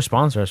 If you gotta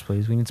sponsor us,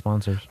 please. We need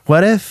sponsors.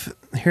 What if?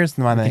 Here's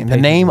my name. The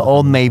pay name people.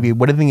 Old Navy.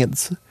 What do you think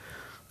it's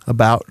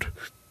about?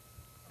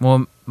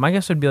 Well, my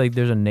guess would be like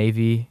there's a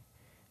Navy,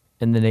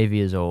 and the Navy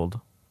is old.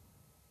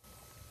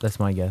 That's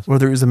my guess. Or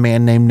there is a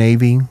man named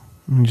Navy,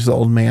 and just an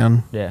old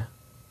man. Yeah.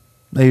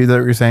 Maybe that's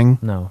what you're saying.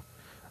 No.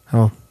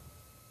 Oh,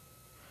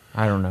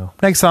 I don't know.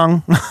 next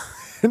song.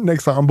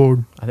 Next song on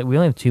board. I think we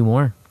only have two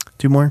more.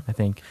 2 more. I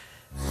think.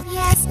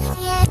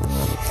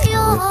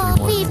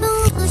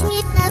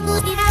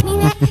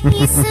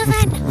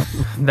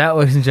 That,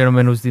 ladies and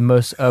gentlemen, was the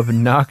most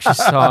obnoxious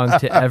song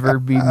to ever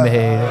be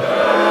made.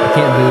 I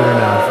can't boo it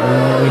enough.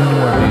 We need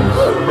more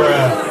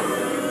boos.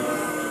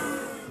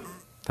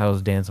 That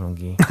was Dance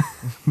Monkey.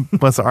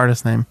 What's the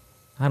artist name?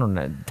 I don't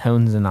know.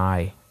 Tones and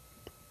I.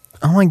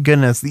 Oh my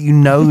goodness, you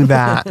know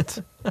that.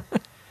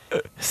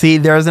 See,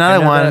 there's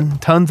another I know one.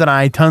 Tones and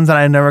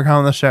I never come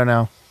on the show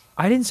now.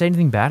 I didn't say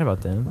anything bad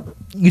about them.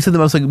 You said the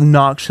most like,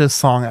 obnoxious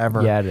song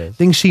ever. Yeah, it is. I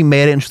think she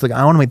made it and she's like,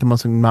 I want to make the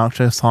most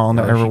obnoxious song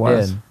that No, ever she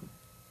was.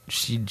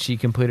 did. She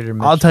completed her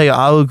mission. I'll tell you,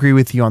 I'll agree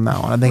with you on that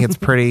one. I think it's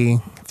pretty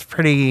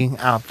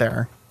out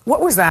there.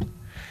 What was that?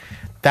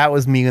 That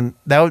was me, and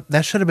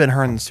that should have been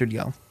her in the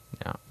studio.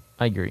 Yeah,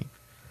 I agree.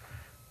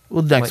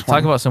 Well, next Like, one.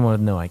 talk about someone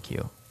with no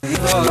IQ.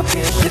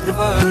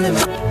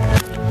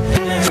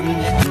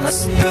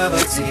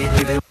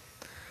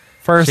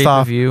 First Shape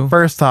off, of You.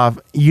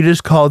 you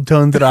just called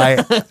Tones and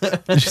I.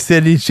 She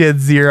said she had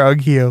 0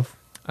 IQ.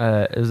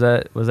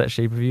 Was that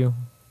Shape of You?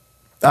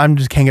 I'm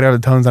just can't get over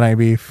the Tones and I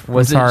beef. I'm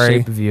Was it sorry.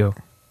 Shape of You?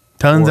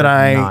 Tones or and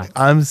I. not?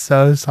 I'm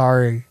so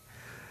sorry.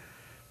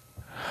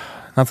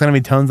 Not gonna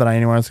be Tones and I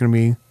anymore. It's gonna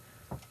be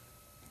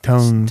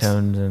Tones.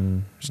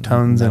 and Just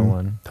tones that and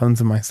one.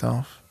 tones of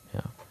myself.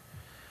 Yeah.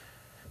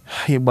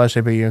 It was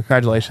Shape of You.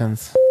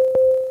 Congratulations.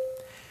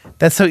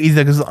 That's so easy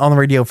because it was on the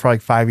radio for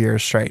like 5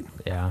 years straight.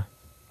 Yeah.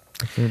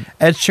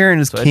 Ed Sheeran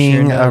is So Ed king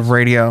Sheeran of does.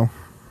 radio.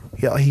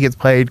 Yeah, he gets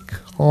played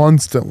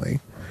constantly.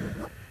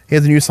 He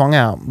has a new song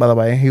out, by the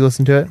way. You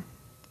listen to it?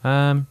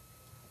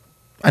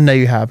 I know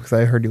you have because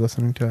I heard you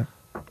listening to it.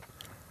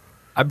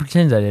 I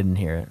pretend I didn't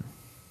hear it.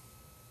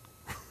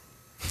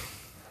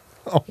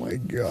 Oh my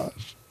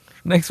gosh.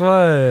 Next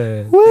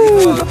one.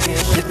 Woo! You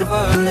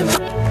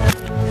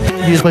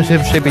just play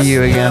Shape of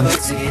You again.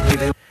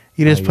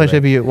 You just Oh, play you're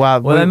Shape of You. Wow,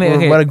 Well, that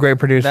mean- what a great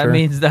producer. That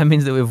means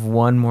that we have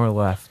one more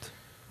left.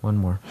 One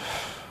more.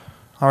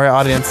 All right,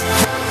 audience.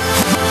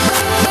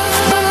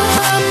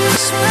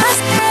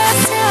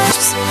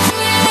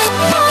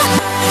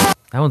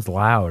 That one's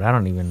loud. I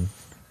don't even.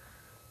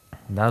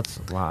 That's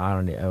loud. I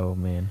don't. Oh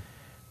man,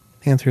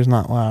 The answer is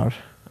not loud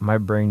my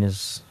brain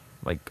is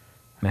like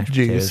mashed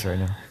Jeez. potatoes right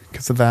now.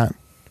 because of that.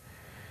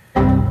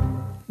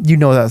 You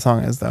know what that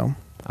song is, though.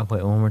 I'll play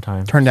it one more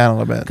time. Turn down a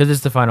little bit. Because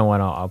it's the final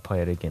one. I'll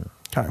play it again.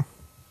 Okay.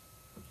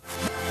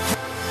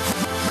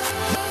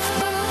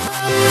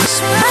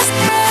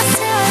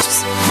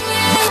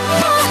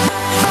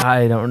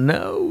 I don't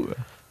know.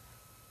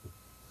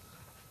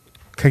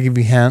 Can I give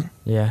you a hint?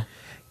 Yeah.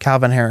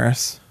 Calvin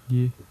Harris.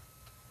 Yeah.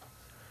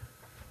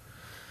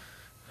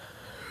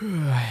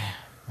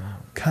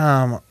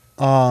 Come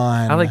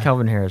on. I like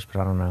Calvin Harris, but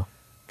I don't know.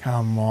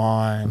 Come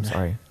on. I'm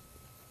sorry.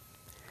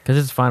 Because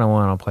it's the final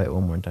one. I'll play it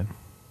one more time.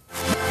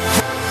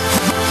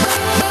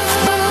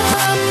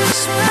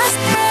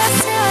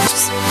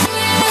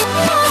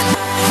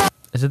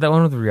 Is it that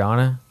one with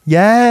Rihanna?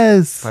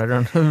 Yes. But I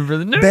don't remember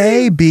the name.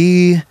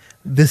 Baby,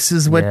 this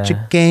is what you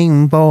Yeah.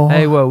 came for.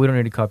 Hey, whoa, we don't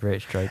need a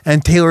copyright strike.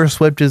 And Taylor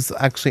Swift is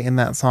actually in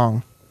that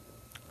song.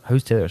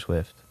 Who's Taylor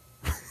Swift?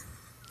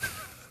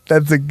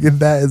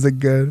 That is a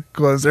good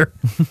closer.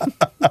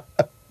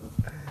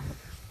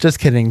 Just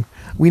kidding.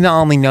 We not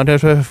only know Taylor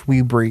Swift,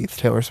 we breathe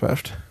Taylor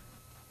Swift.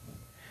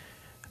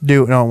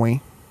 Don't we?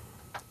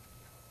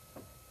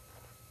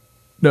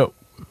 No.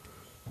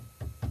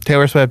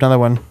 Taylor Swift, another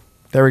one.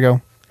 There we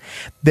go.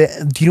 Do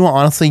you know what,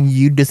 honestly,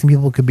 You Dissing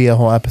People could be a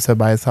whole episode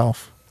by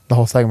itself. The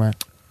whole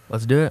segment.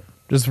 Let's do it.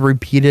 Just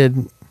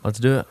repeated, Let's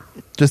do it.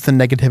 just the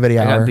negativity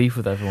I hour. got beef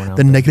with everyone else.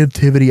 The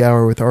negativity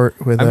hour with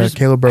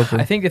Caleb Broker.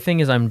 I think the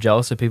thing is I'm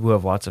jealous of people who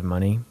have lots of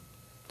money.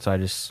 So I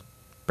just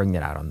bring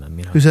that out on them.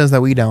 You know, Who says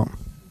that we don't?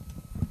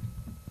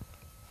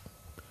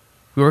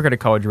 we work at a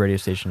college radio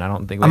station. I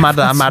don't think we I'm have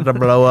about to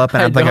blow up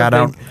and act like I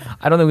don't.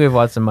 I don't think we have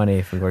lots of money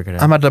if we work at a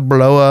I'm about to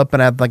blow up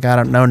and act like I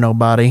don't know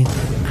nobody.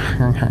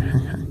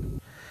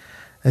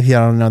 If you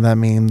don't know that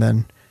meme,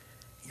 then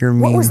you're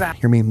meme. was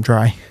that? You're meme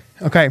dry.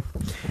 Okay.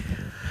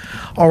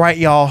 All right,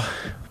 y'all.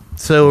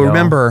 So Y'all.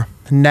 remember,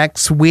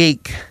 next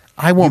week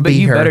I won't be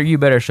here. You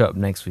better show up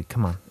next week.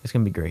 Come on. It's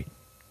gonna be great.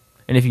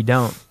 And if you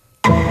don't,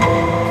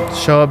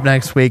 Show up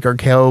next week, or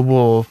Caleb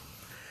will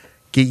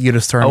get you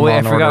to start. oh wait,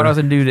 I Law & forgot what I was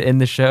Order. gonna do to end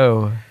the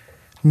show.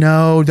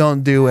 No,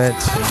 don't do it.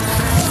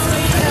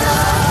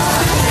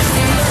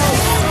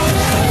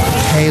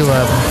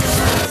 Caleb.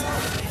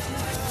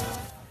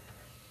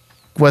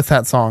 What's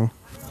that song?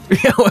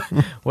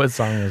 What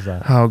song is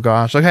that? Oh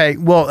gosh. Okay.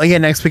 Well,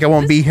 again, next week I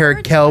won't be here.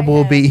 Caleb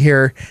will be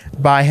here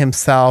by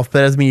himself, but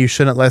that doesn't mean you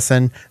shouldn't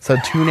listen. So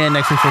tune in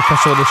next week for a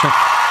special edition.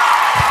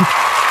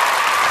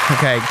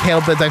 Okay,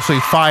 Caleb is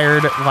actually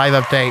fired. Live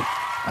update.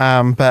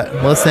 But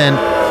listen.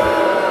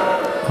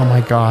 Oh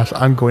my gosh,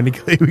 I'm going to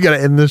kill you. We gotta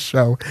end this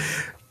show.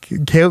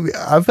 Caleb,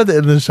 I'm about to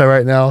end this show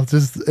right now.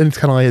 It's kind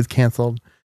of like it's canceled.